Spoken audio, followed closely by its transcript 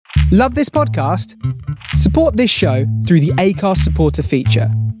Love this podcast? Support this show through the Acast supporter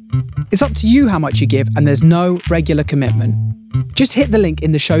feature. It's up to you how much you give, and there's no regular commitment. Just hit the link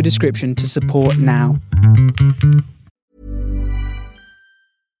in the show description to support now.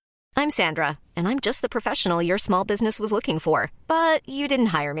 I'm Sandra, and I'm just the professional your small business was looking for. But you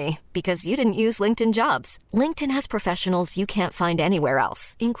didn't hire me because you didn't use LinkedIn Jobs. LinkedIn has professionals you can't find anywhere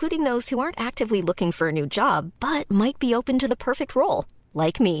else, including those who aren't actively looking for a new job, but might be open to the perfect role,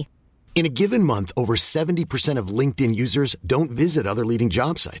 like me. In a given month, over 70% of LinkedIn users don't visit other leading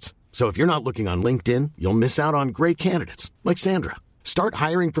job sites. So if you're not looking on LinkedIn, you'll miss out on great candidates like Sandra. Start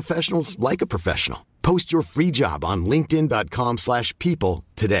hiring professionals like a professional. Post your free job on linkedin.com/people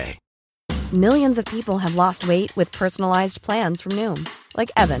today. Millions of people have lost weight with personalized plans from Noom.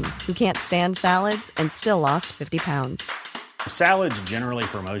 Like Evan, who can't stand salads and still lost 50 pounds. Salads generally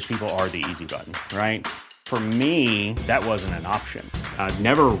for most people are the easy button, right? For me, that wasn't an option. I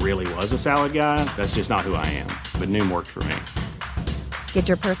never really was a salad guy. That's just not who I am. But Noom worked for me. Get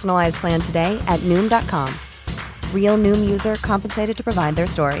your personalized plan today at Noom.com. Real Noom user compensated to provide their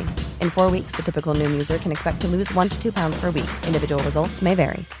story. In 4 weeks, the typical Noom user can expect to lose 1 to 2 pounds per week. Individual results may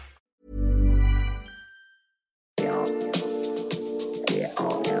vary.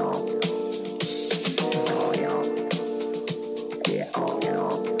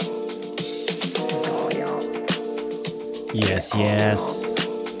 Yes,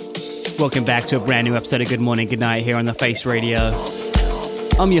 yes. Welcome back to a brand new episode of Good Morning, Goodnight here on the Face Radio.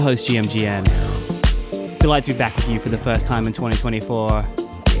 I'm your host, GMGN. Delighted to be back with you for the first time in 2024.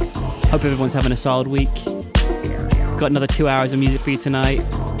 Hope everyone's having a solid week. Got another 2 hours of music for you tonight.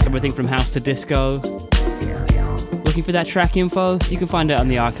 Everything from house to disco. Looking for that track info? You can find it on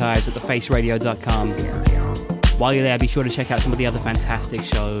the archives at thefaceradio.com. While you're there, be sure to check out some of the other fantastic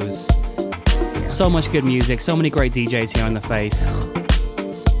shows. So much good music, so many great DJs here on The Face.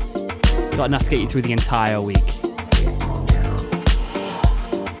 Got enough to get you through the entire week.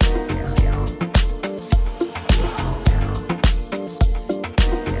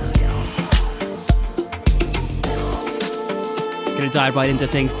 Gonna dive right into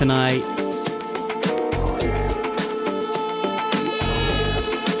things tonight.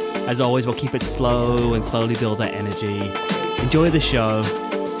 As always, we'll keep it slow and slowly build that energy. Enjoy the show.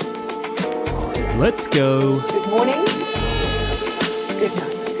 Let's go. Good morning. Good night.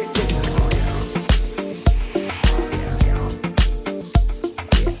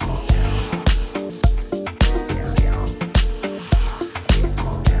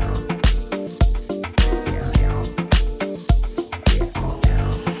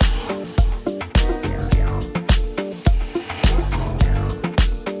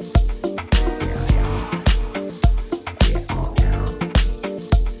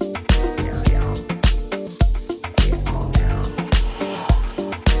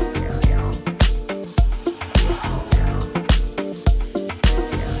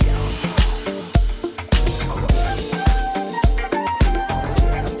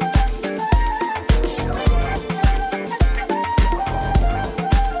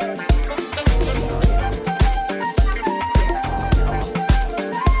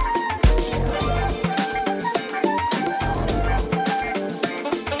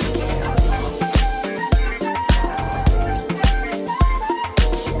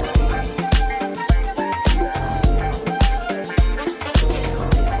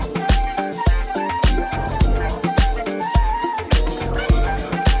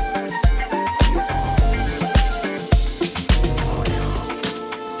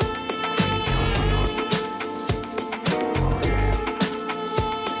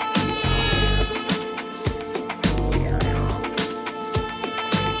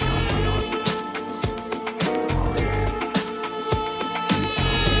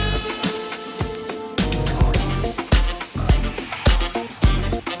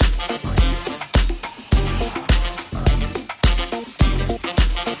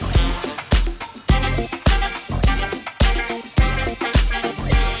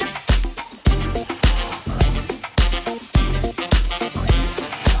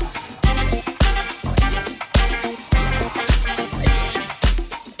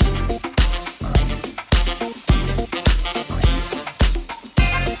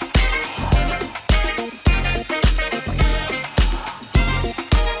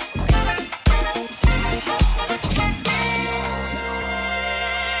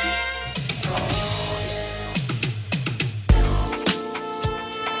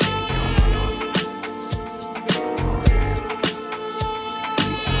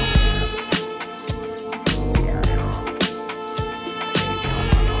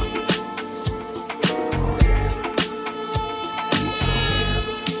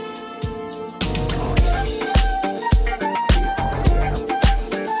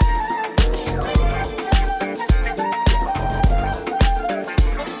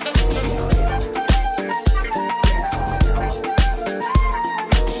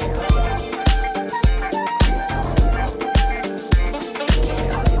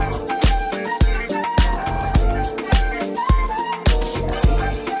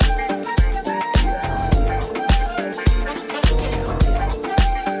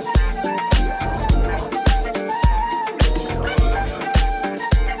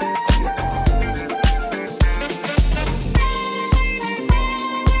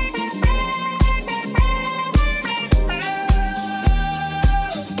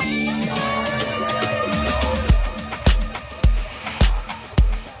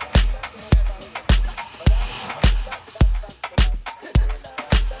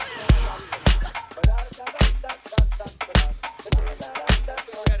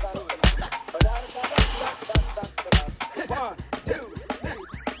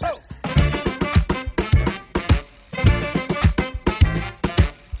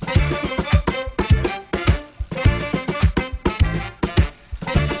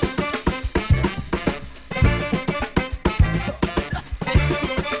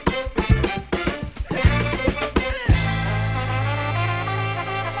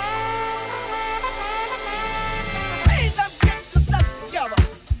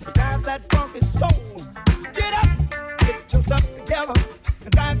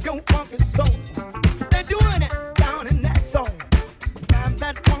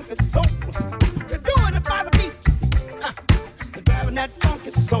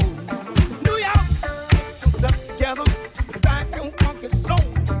 soul. New York, get yourself together, drive your funky soul.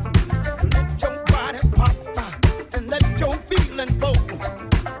 Let your body pop and let your feeling go.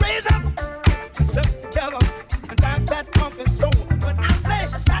 Raise up, get yourself together, and drive that funky soul. When I say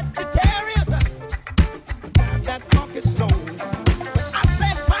Sagittarius, drive that funky soul. When I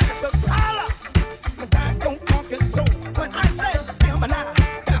say Pisces of color, drive your funky soul. When I say Gemini,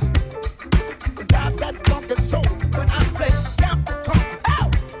 drive that funky soul. When I say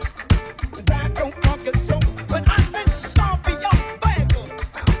Capricorn,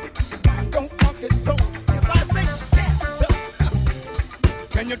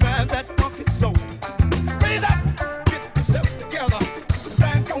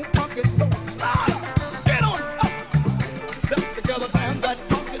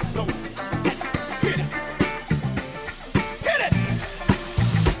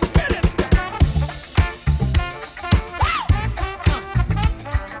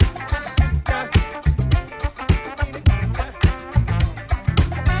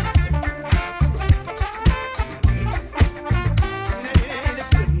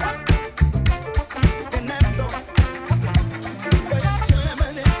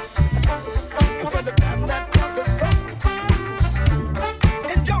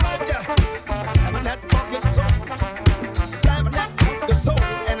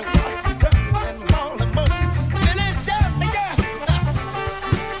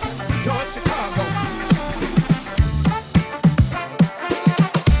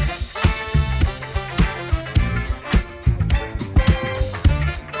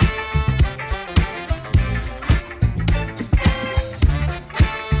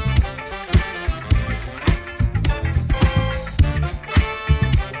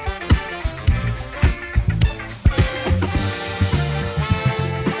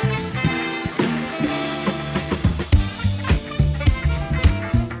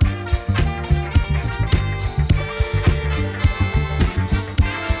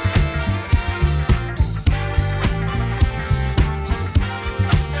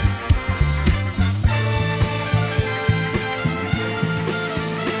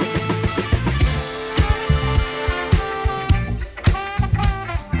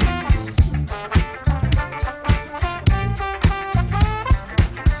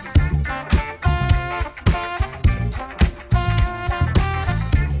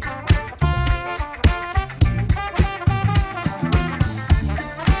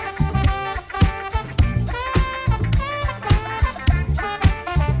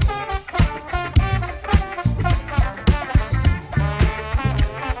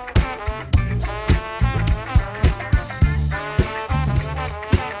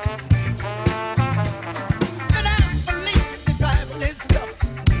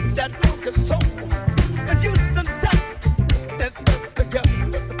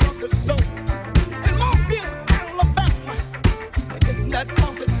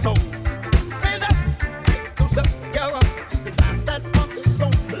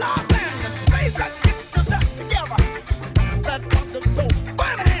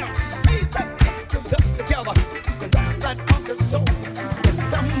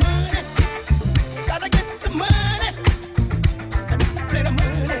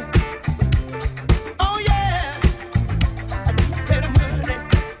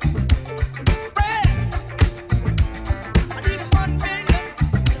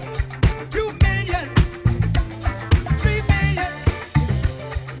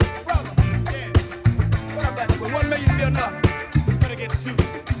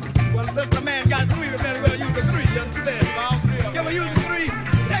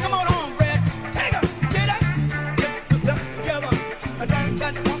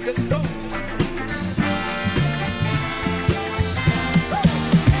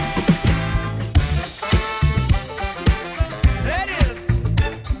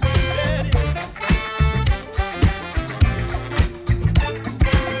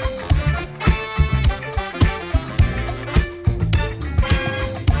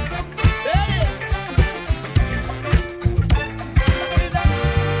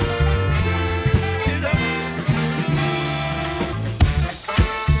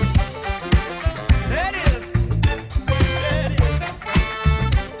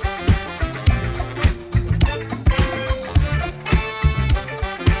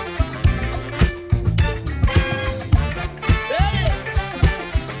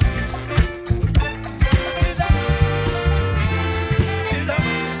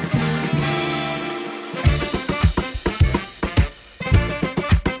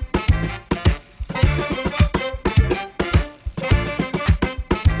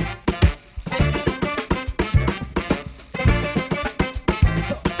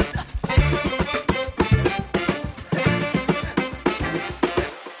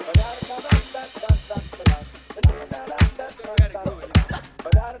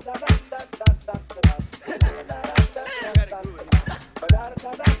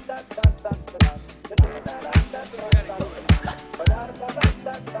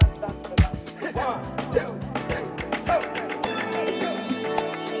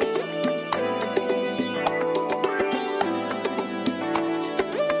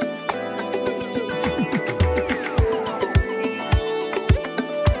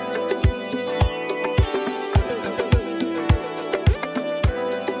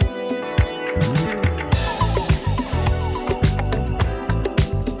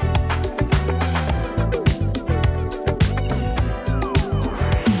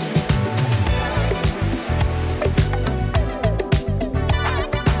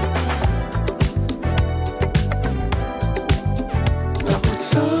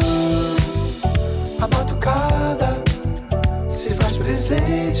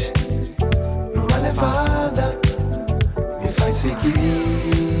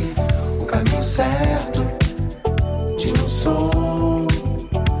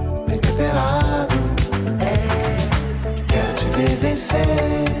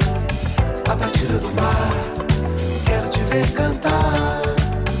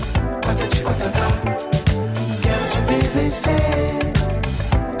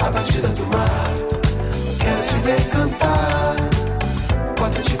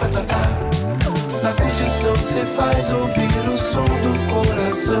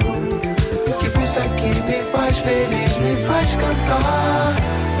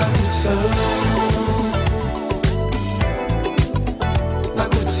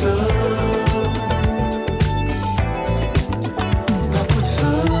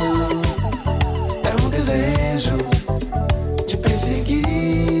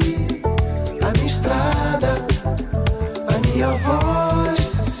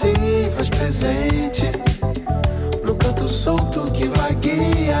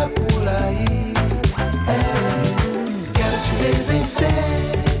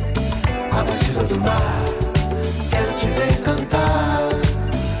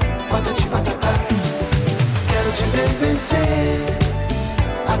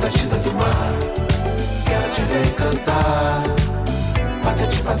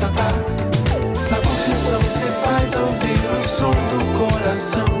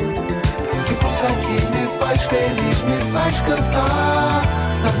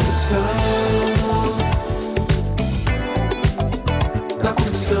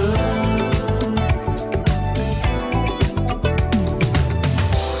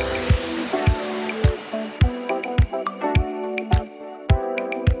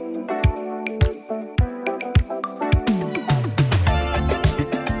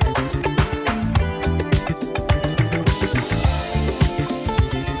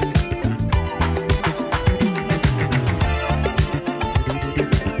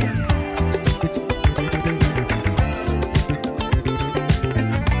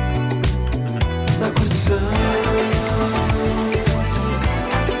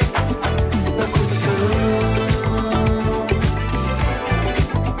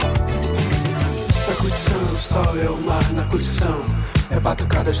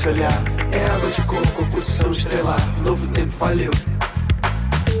 Se olhar, é água de coco, curtição estrelar, novo tempo valeu.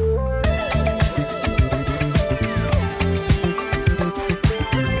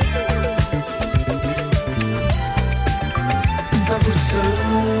 Na curtição,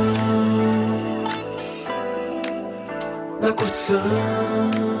 na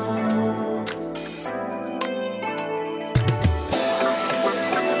curtição.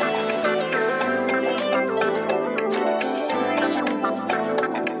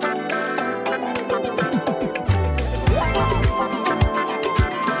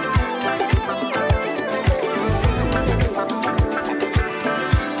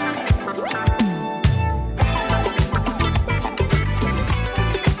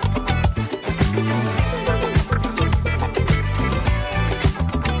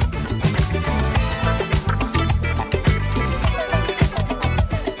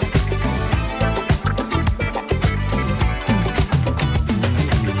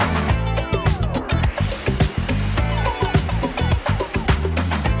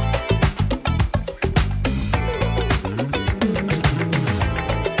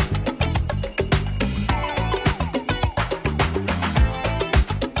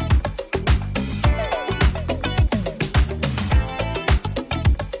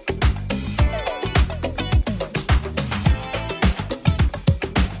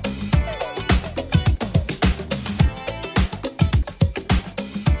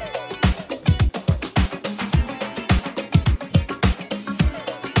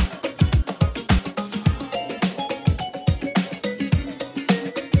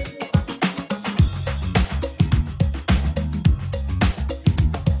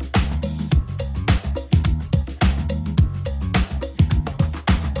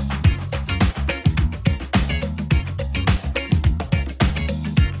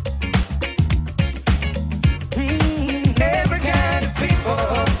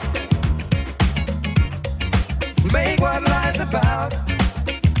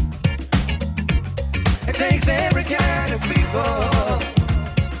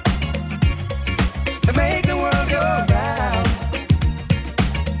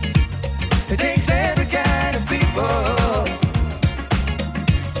 It takes every kind of people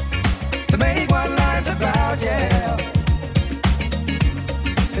to make what life's about, yeah.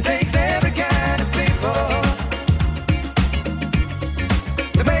 It takes every kind of people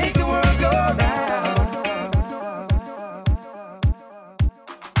to make the world go round.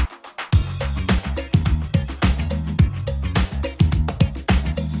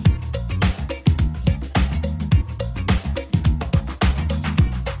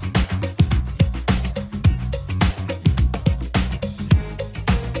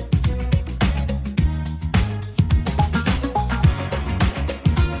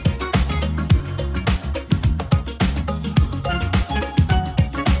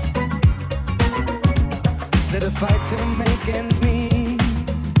 Instead of fight to make ends meet,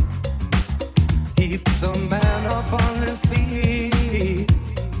 keeps a man up on his feet,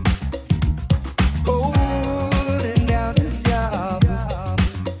 holding down his job,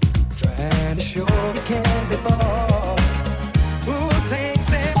 trying to show he can't be bought. Who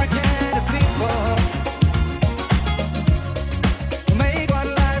takes every kind of people to make what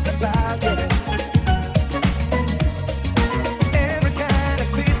life's about, yeah. Every kind of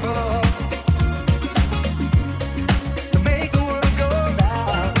people to make the world go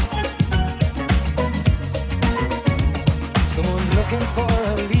round. Someone's looking for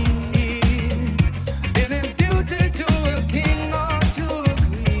a lead. It is duty to a king or to a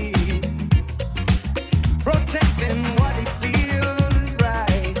queen, protecting what he feels is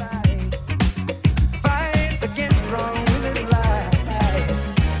right, fights against wrong with his life.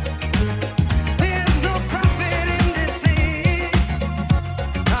 There's no profit in deceit.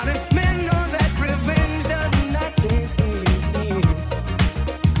 Honest men know that revenge does not taste sweet.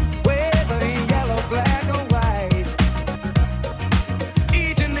 Whether yellow, black, or white,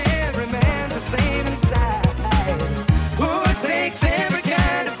 each and every man's the same inside. Who takes every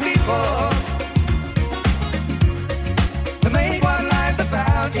kind of people to make what life's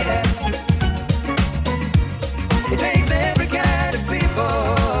about, yeah. It takes every kind of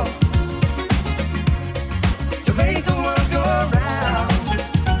people to make the world go round.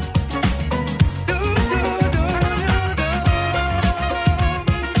 Do, do, do, do, do.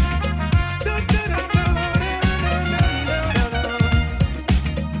 Do, do,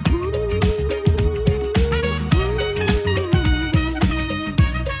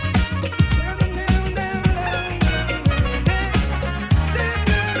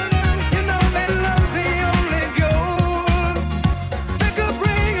 You know that love's the only goal that could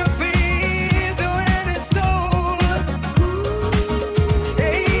bring a peace to any soul.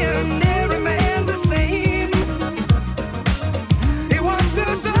 Hey, and every man's the same. He wants the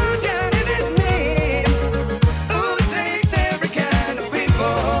sunshine in his name. Oh, it takes every kind of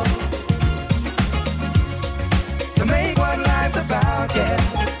people to make what life's about, yeah.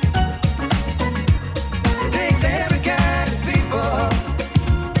 It takes every kind of people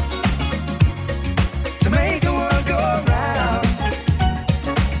to make the world go round.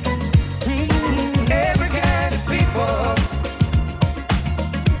 Every kind of people.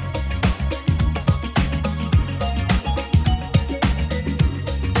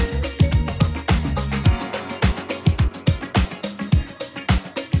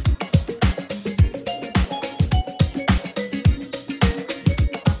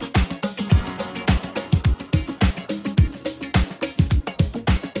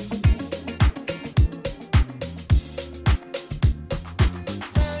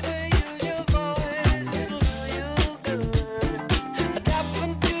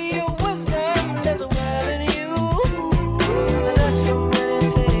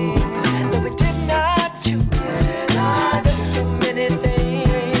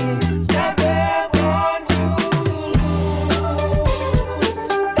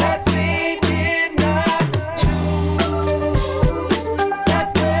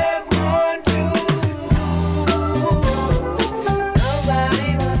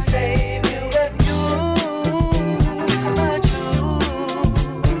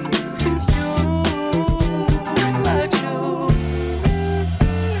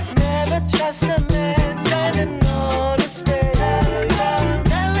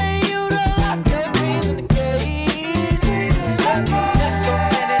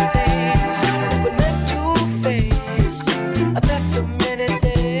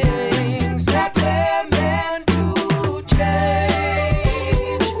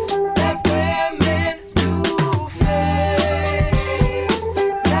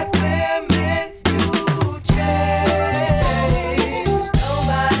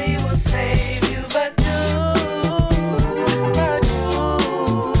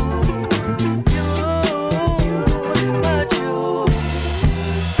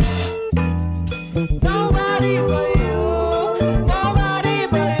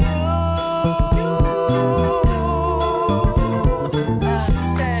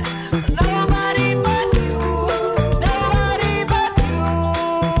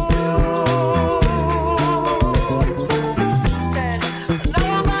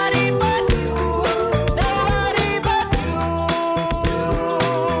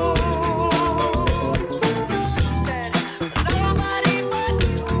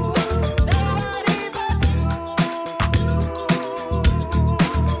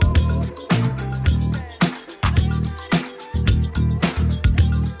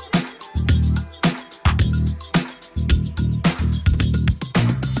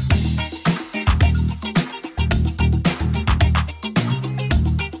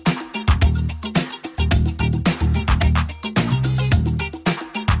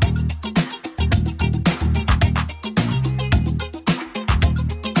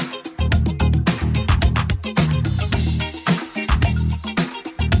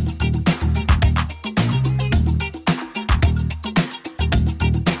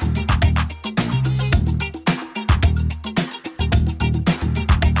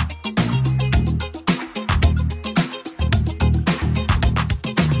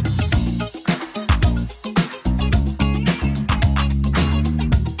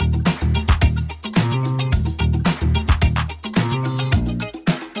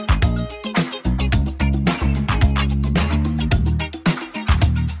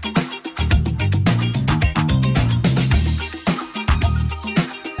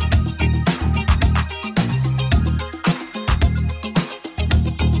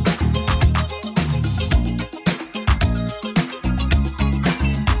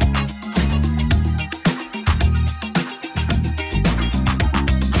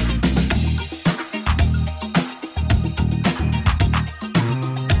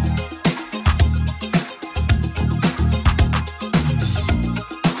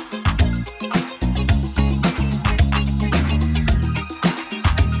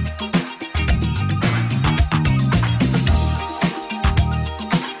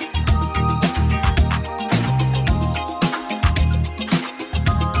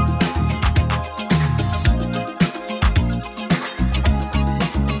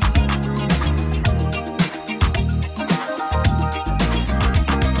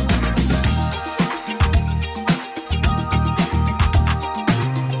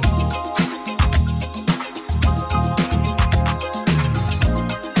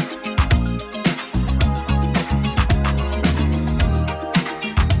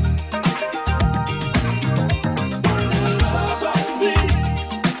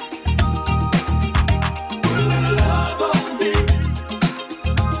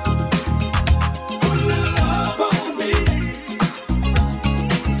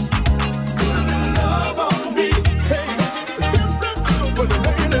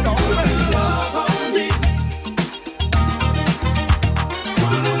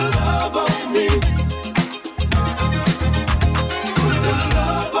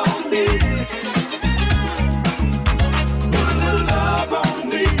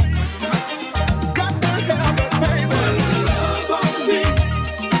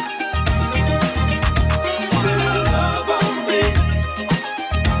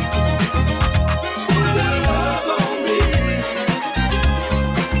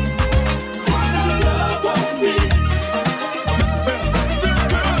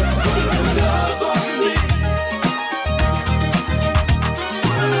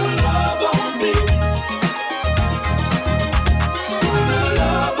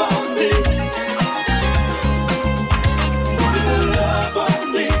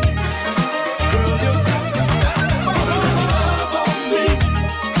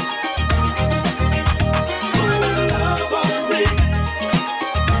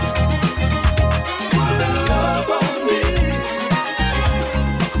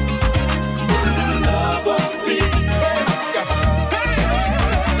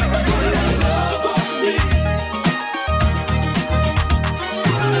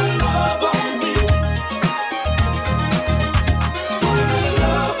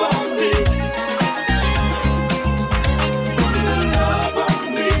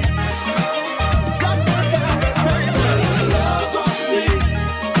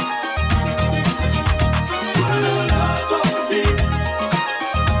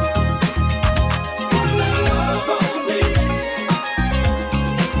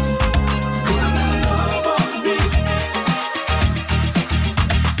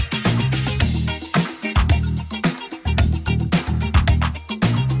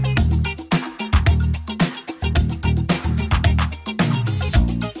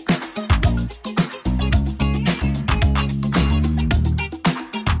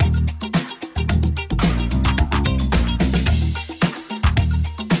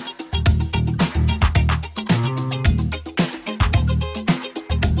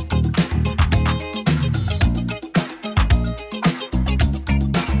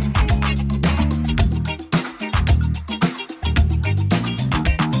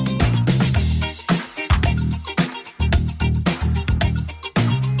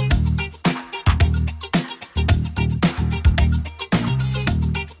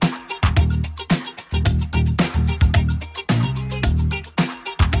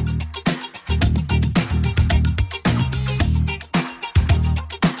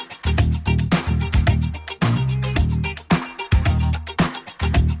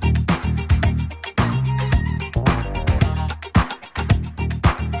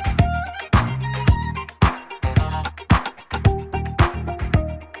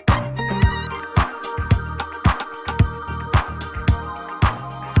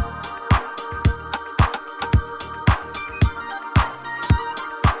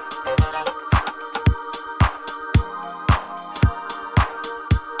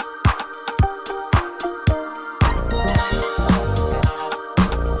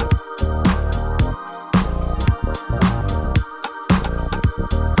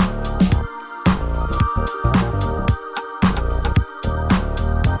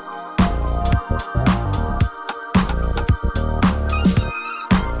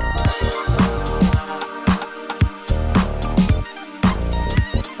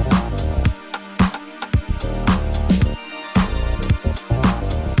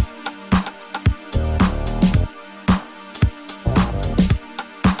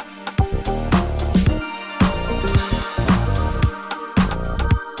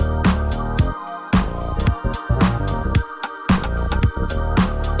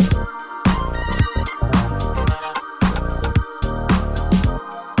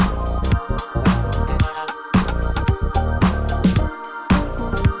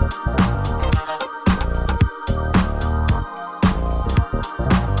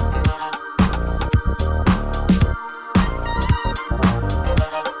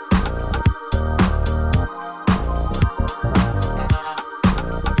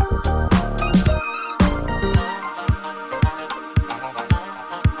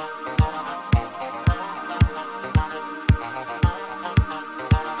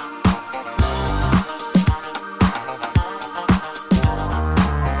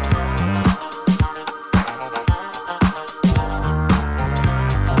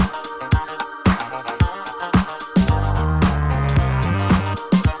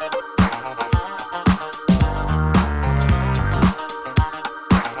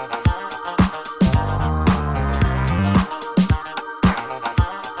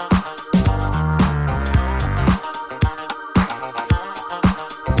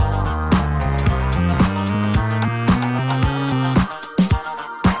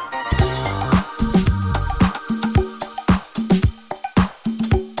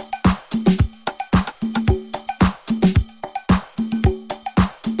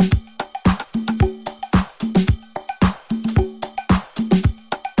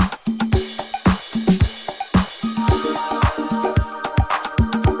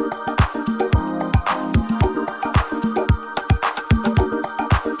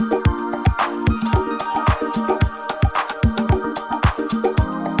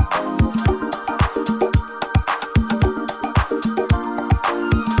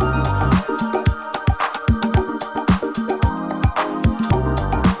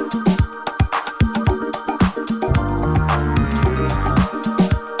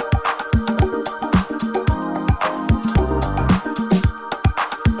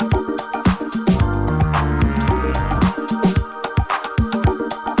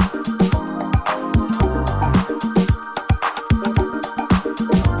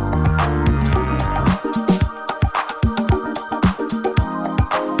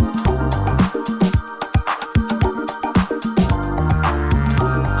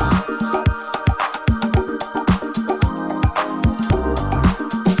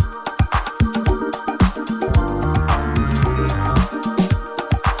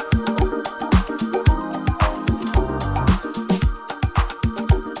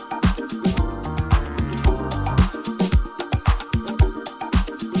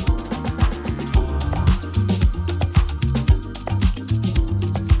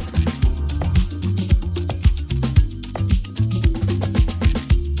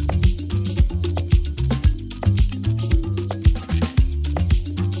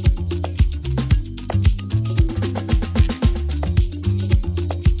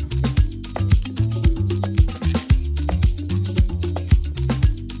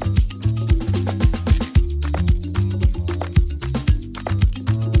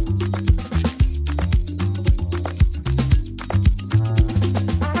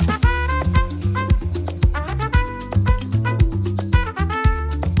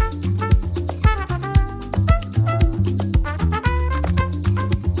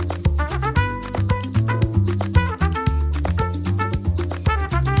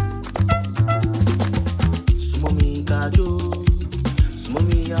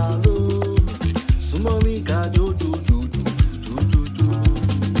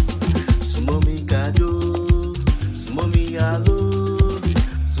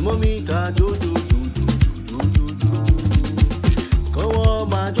 súnmọ́ mi ká jó jó jó jó jó jó. Kọ́wọ́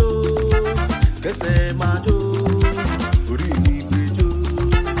máa jó, kẹsẹ̀ máa jó, orí mi gbé jó.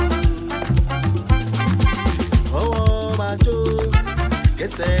 Kọ́wọ́ máa jó,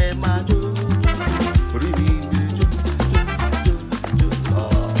 kẹsẹ̀ máa jó, orí mi gbé jó.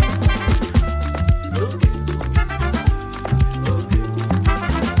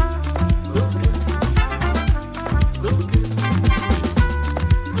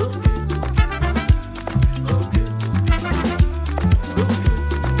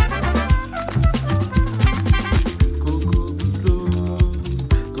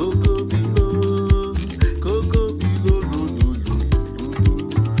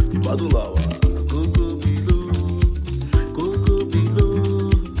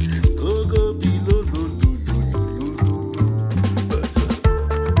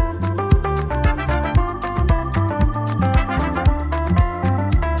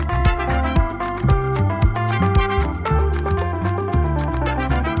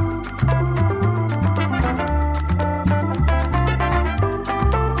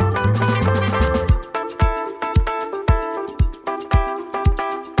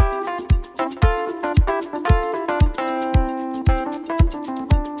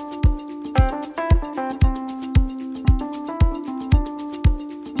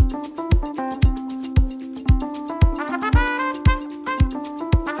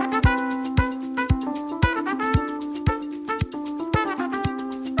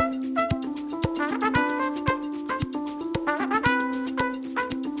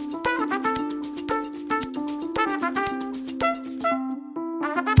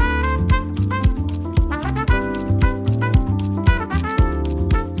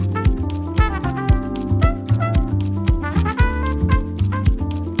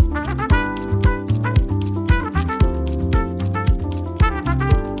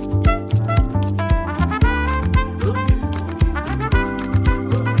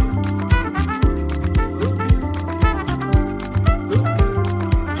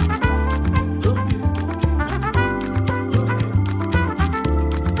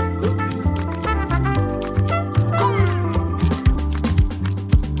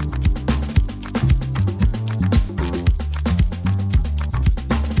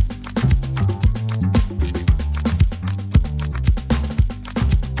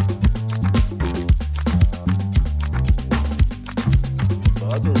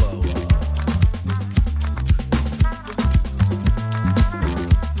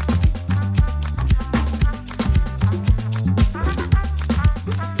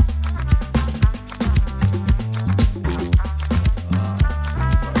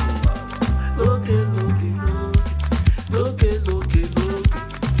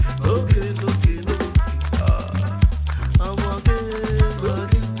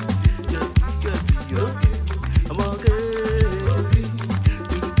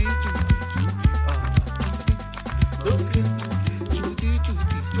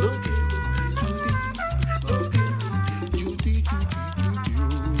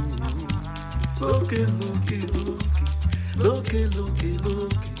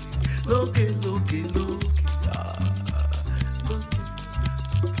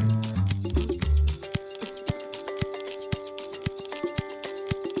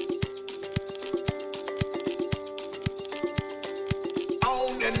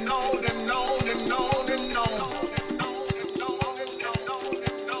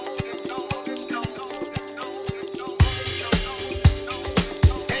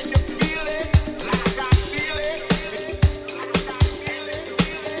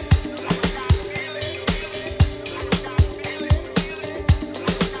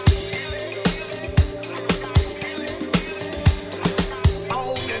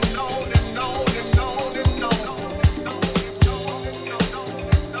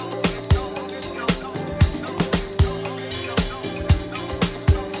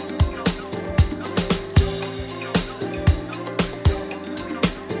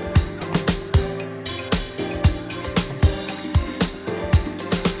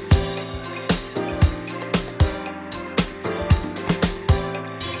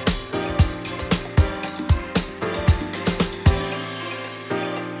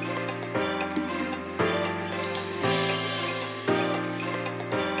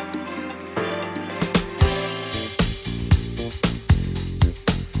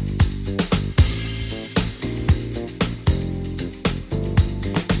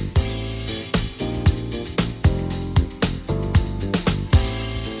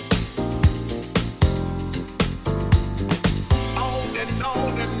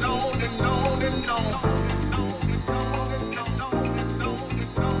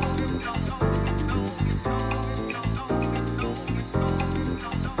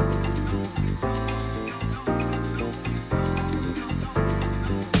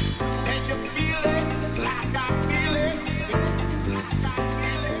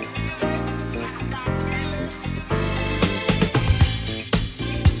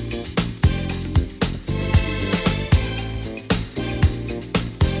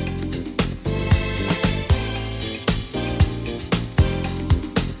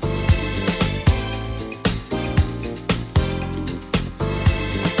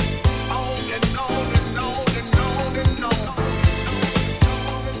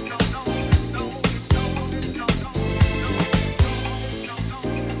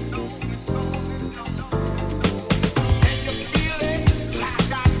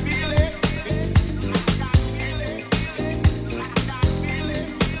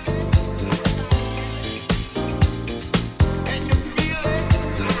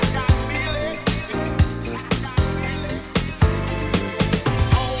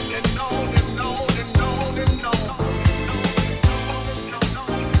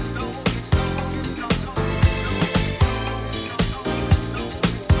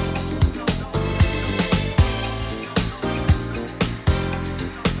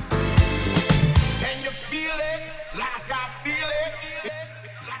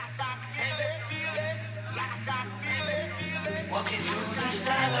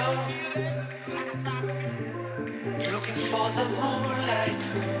 Looking for the moonlight,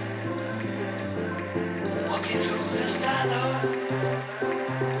 walking through the silence.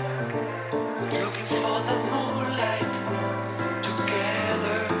 Looking for the moonlight,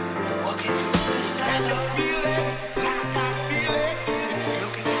 together, walking through the silence.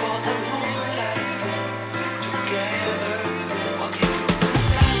 Looking for the moonlight, together, walking through the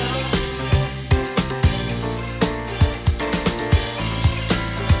silence.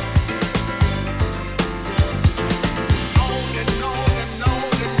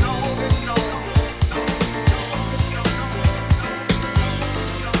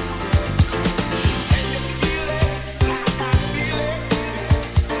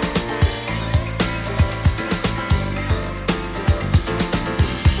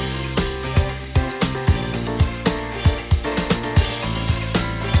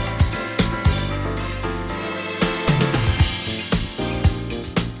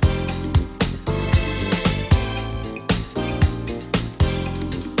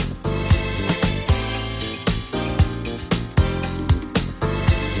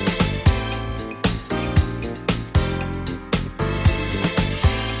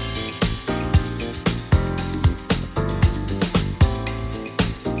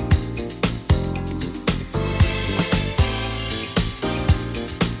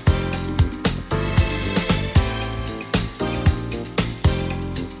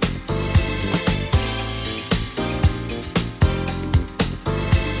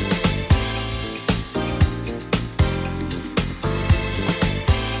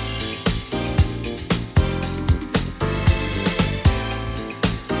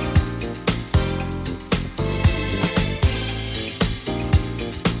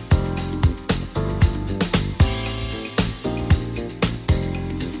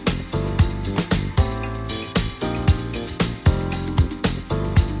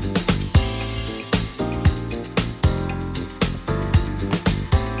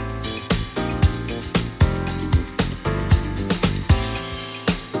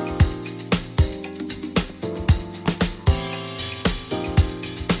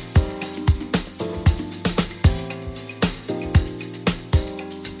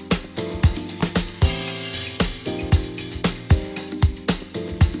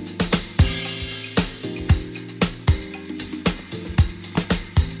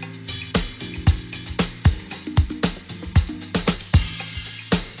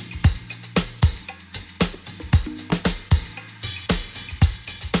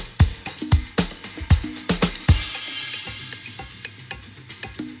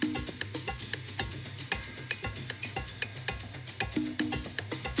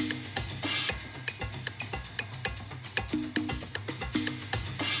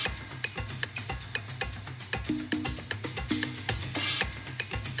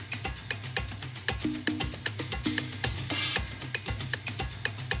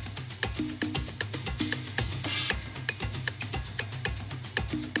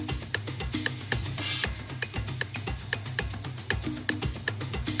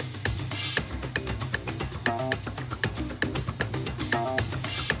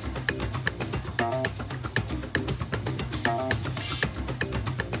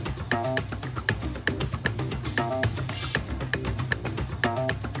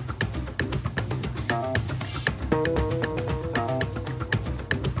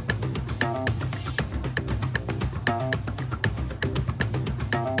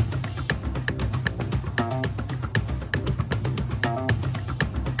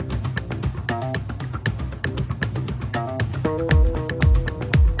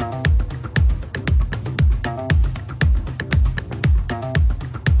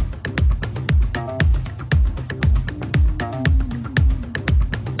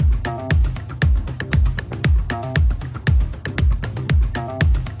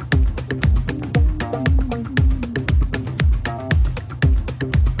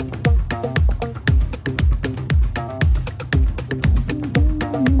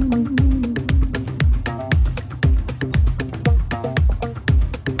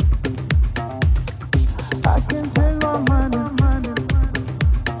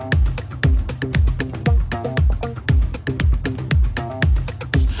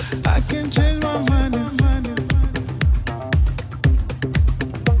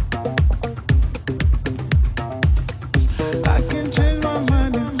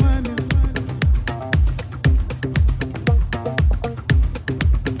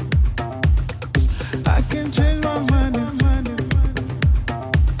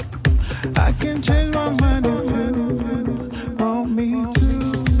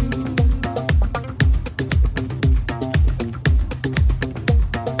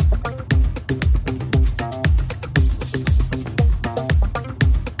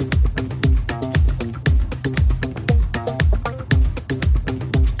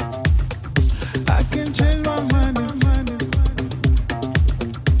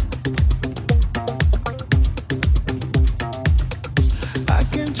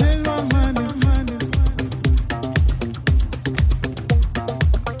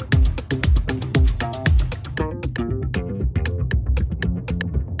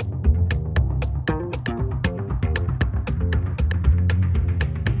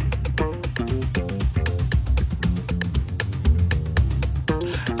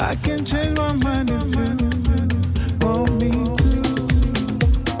 can change my mind if you want me to.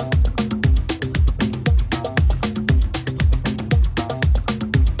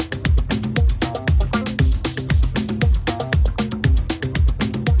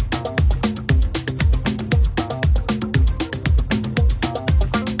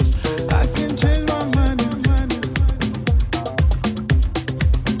 I can change my mind if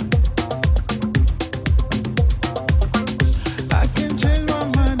I can change my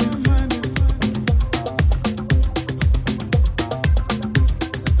mind if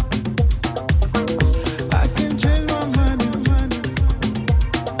I can change my mind if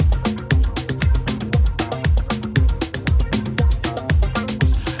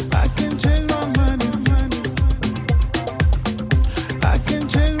I can change my mind if I can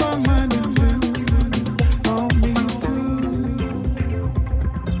change my mind if you want me to.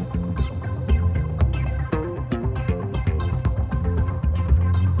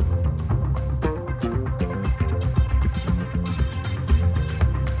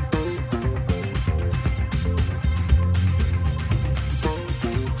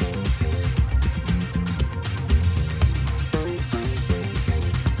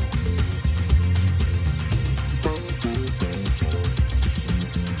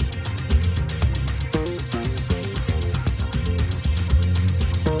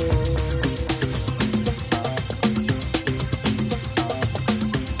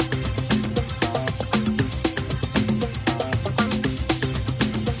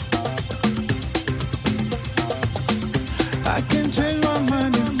 I can change my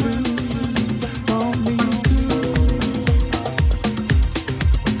mind if you want me to.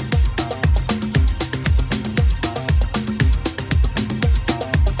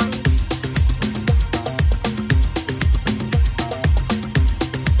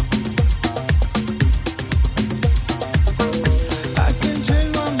 I can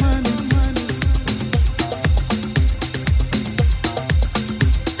change my mind if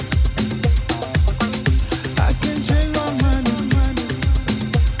I can change my mind if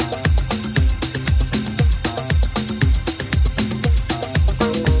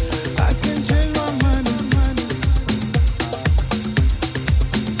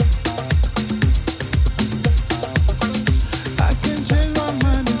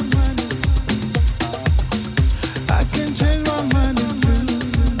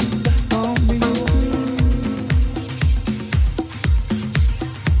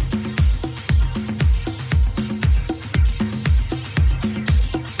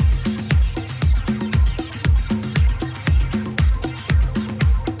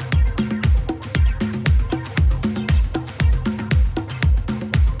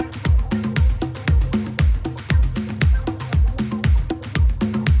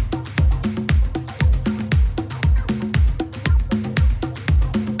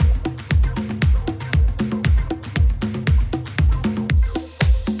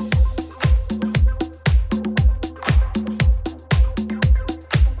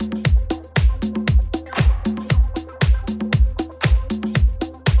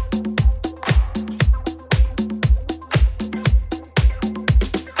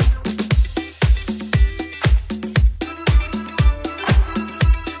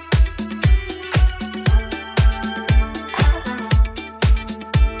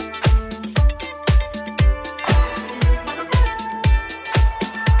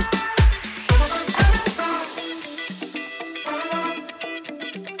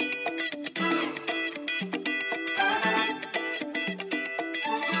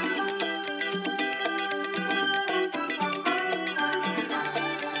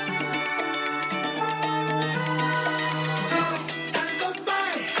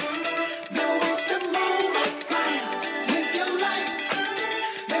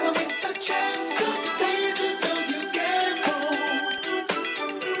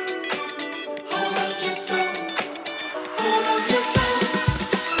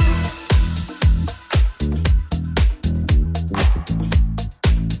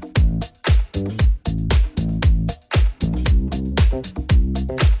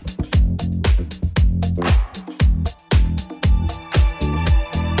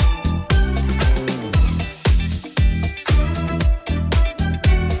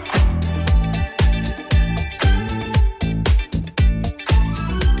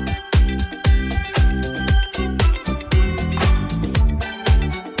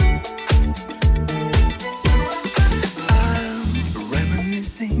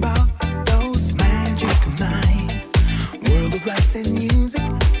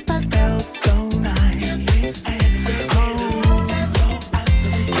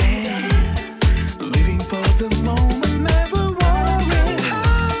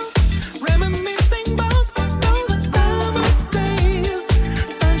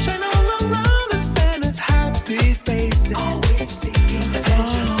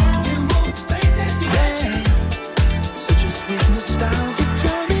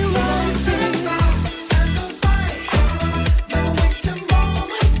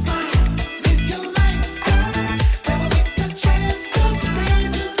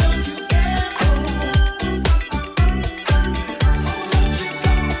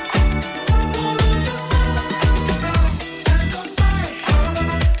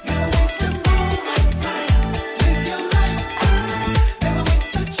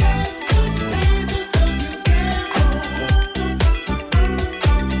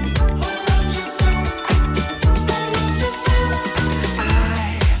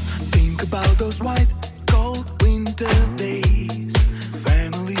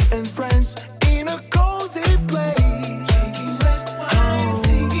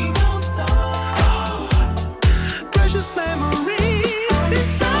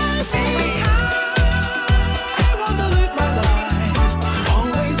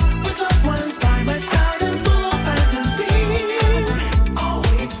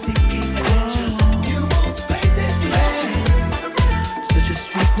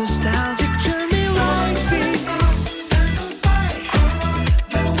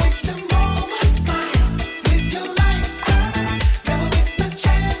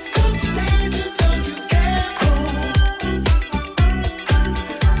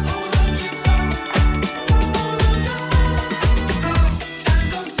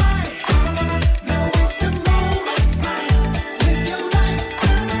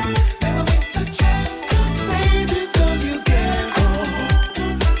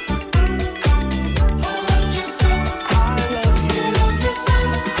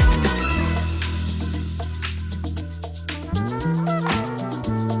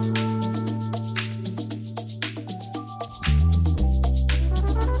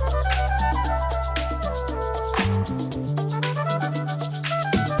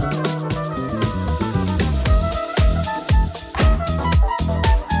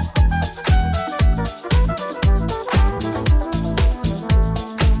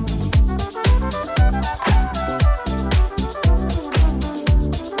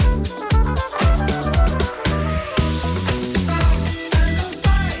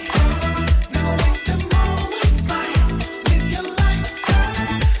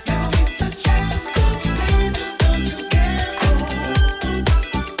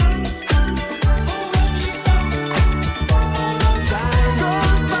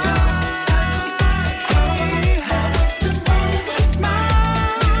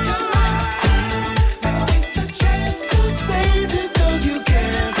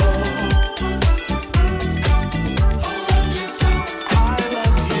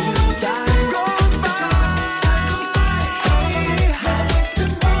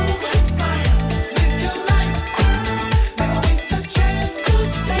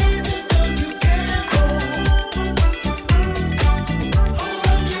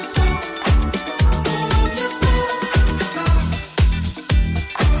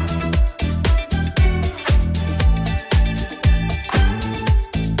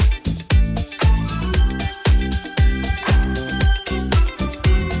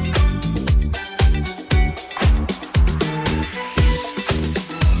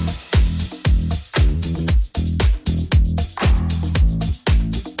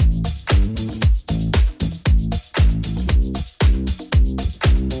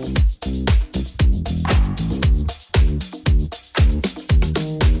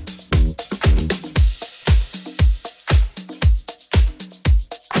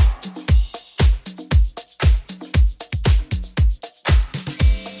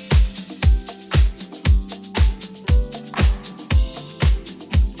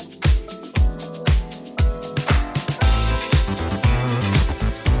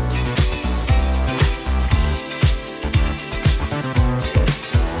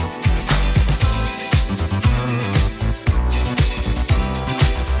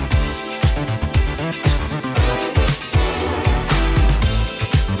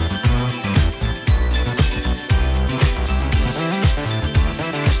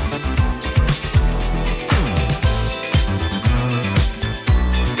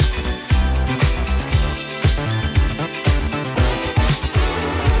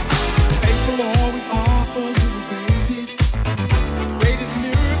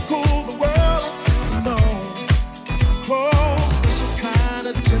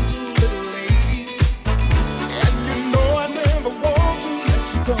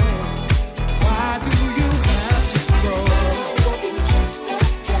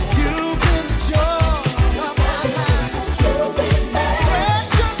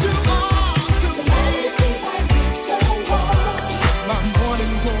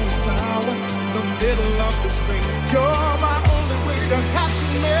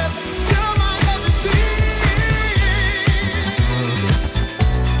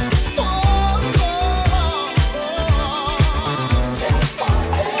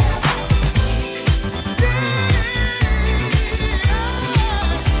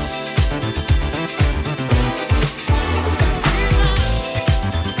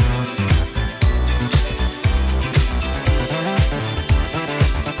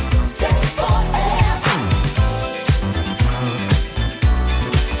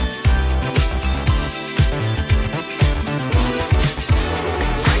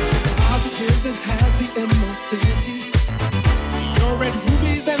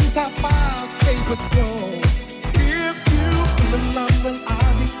sapphires paved with gold. If you feel in love, then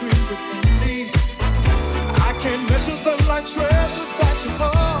I'll be green with envy. I can't measure the life treasures that you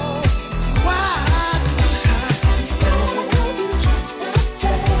hold. Why do you have to go? Just the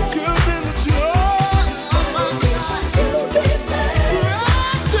same. You've been the joy of my life. Precious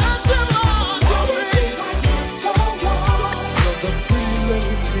you are to me. You're the pretty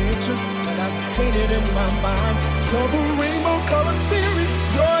little picture that I painted in my mind. You're the rainbow color series.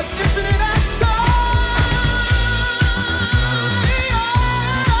 Yours infinite as time.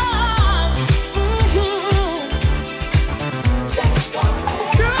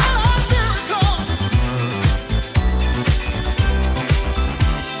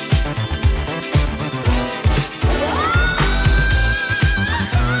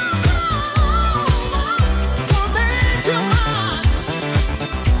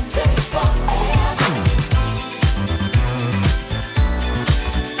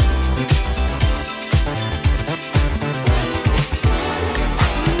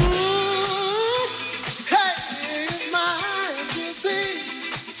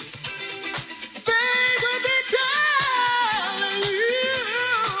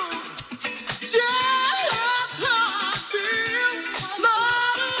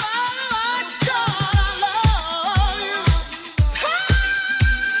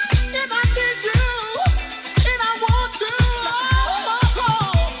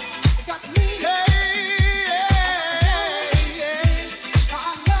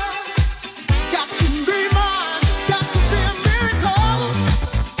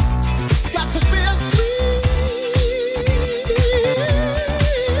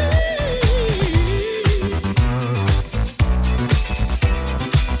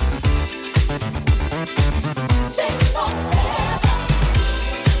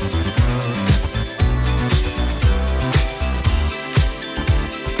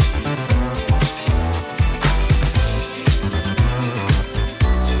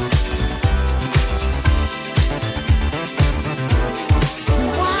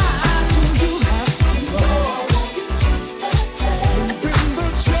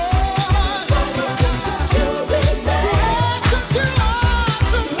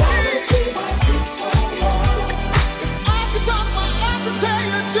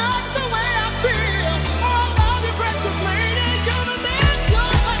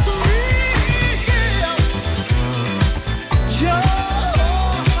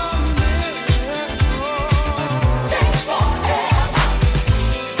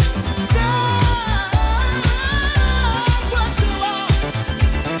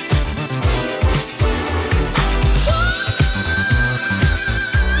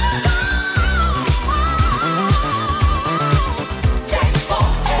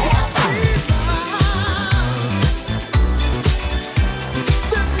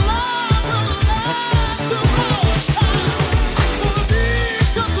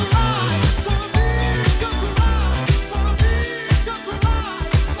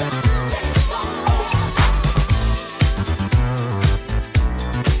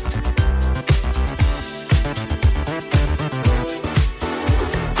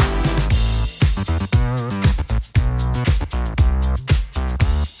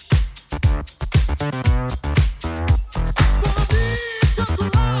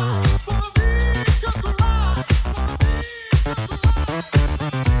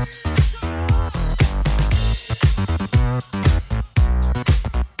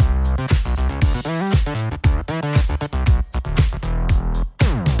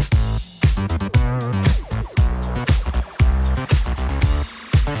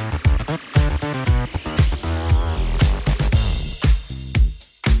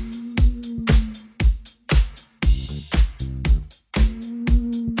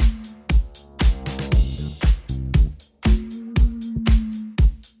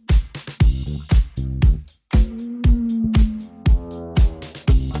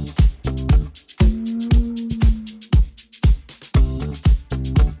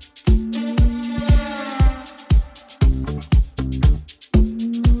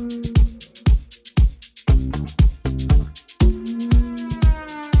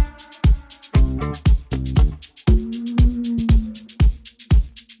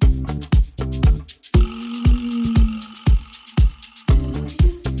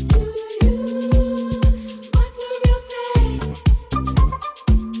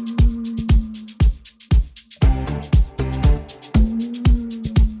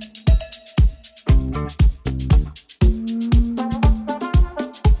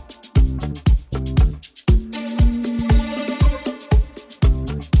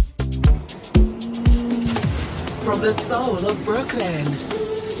 From the soul of Brooklyn,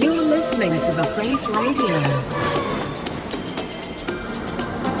 you listening to The Face Radio.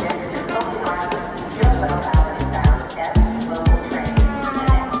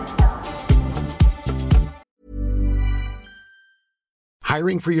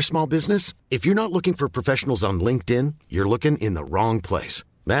 Hiring for your small business? If you're not looking for professionals on LinkedIn, you're looking in the wrong place.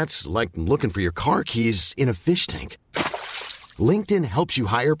 That's like looking for your car keys in a fish tank. LinkedIn helps you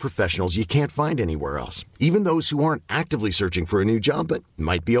hire professionals you can't find anywhere else, even those who aren't actively searching for a new job but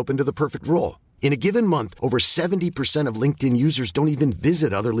might be open to the perfect role. In a given month, over 70% of LinkedIn users don't even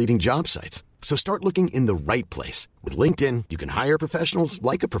visit other leading job sites. So start looking in the right place. With LinkedIn, you can hire professionals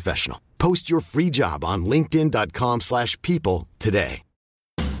like a professional. Post your free job on linkedin.com/people today.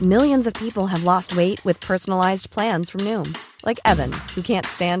 Millions of people have lost weight with personalized plans from Noom. Like Evan, who can't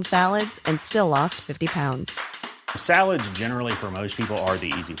stand salads and still lost 50 pounds. Salads generally for most people are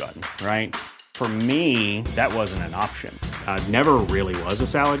the easy button, right? For me, that wasn't an option. I never really was a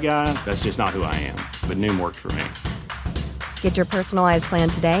salad guy. That's just not who I am. But Noom worked for me. Get your personalized plan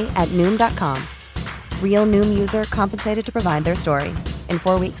today at Noom.com. Real Noom user compensated to provide their story. In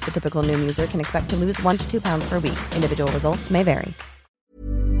 4 weeks, the typical Noom user can expect to lose 1 to 2 pounds per week. Individual results may vary.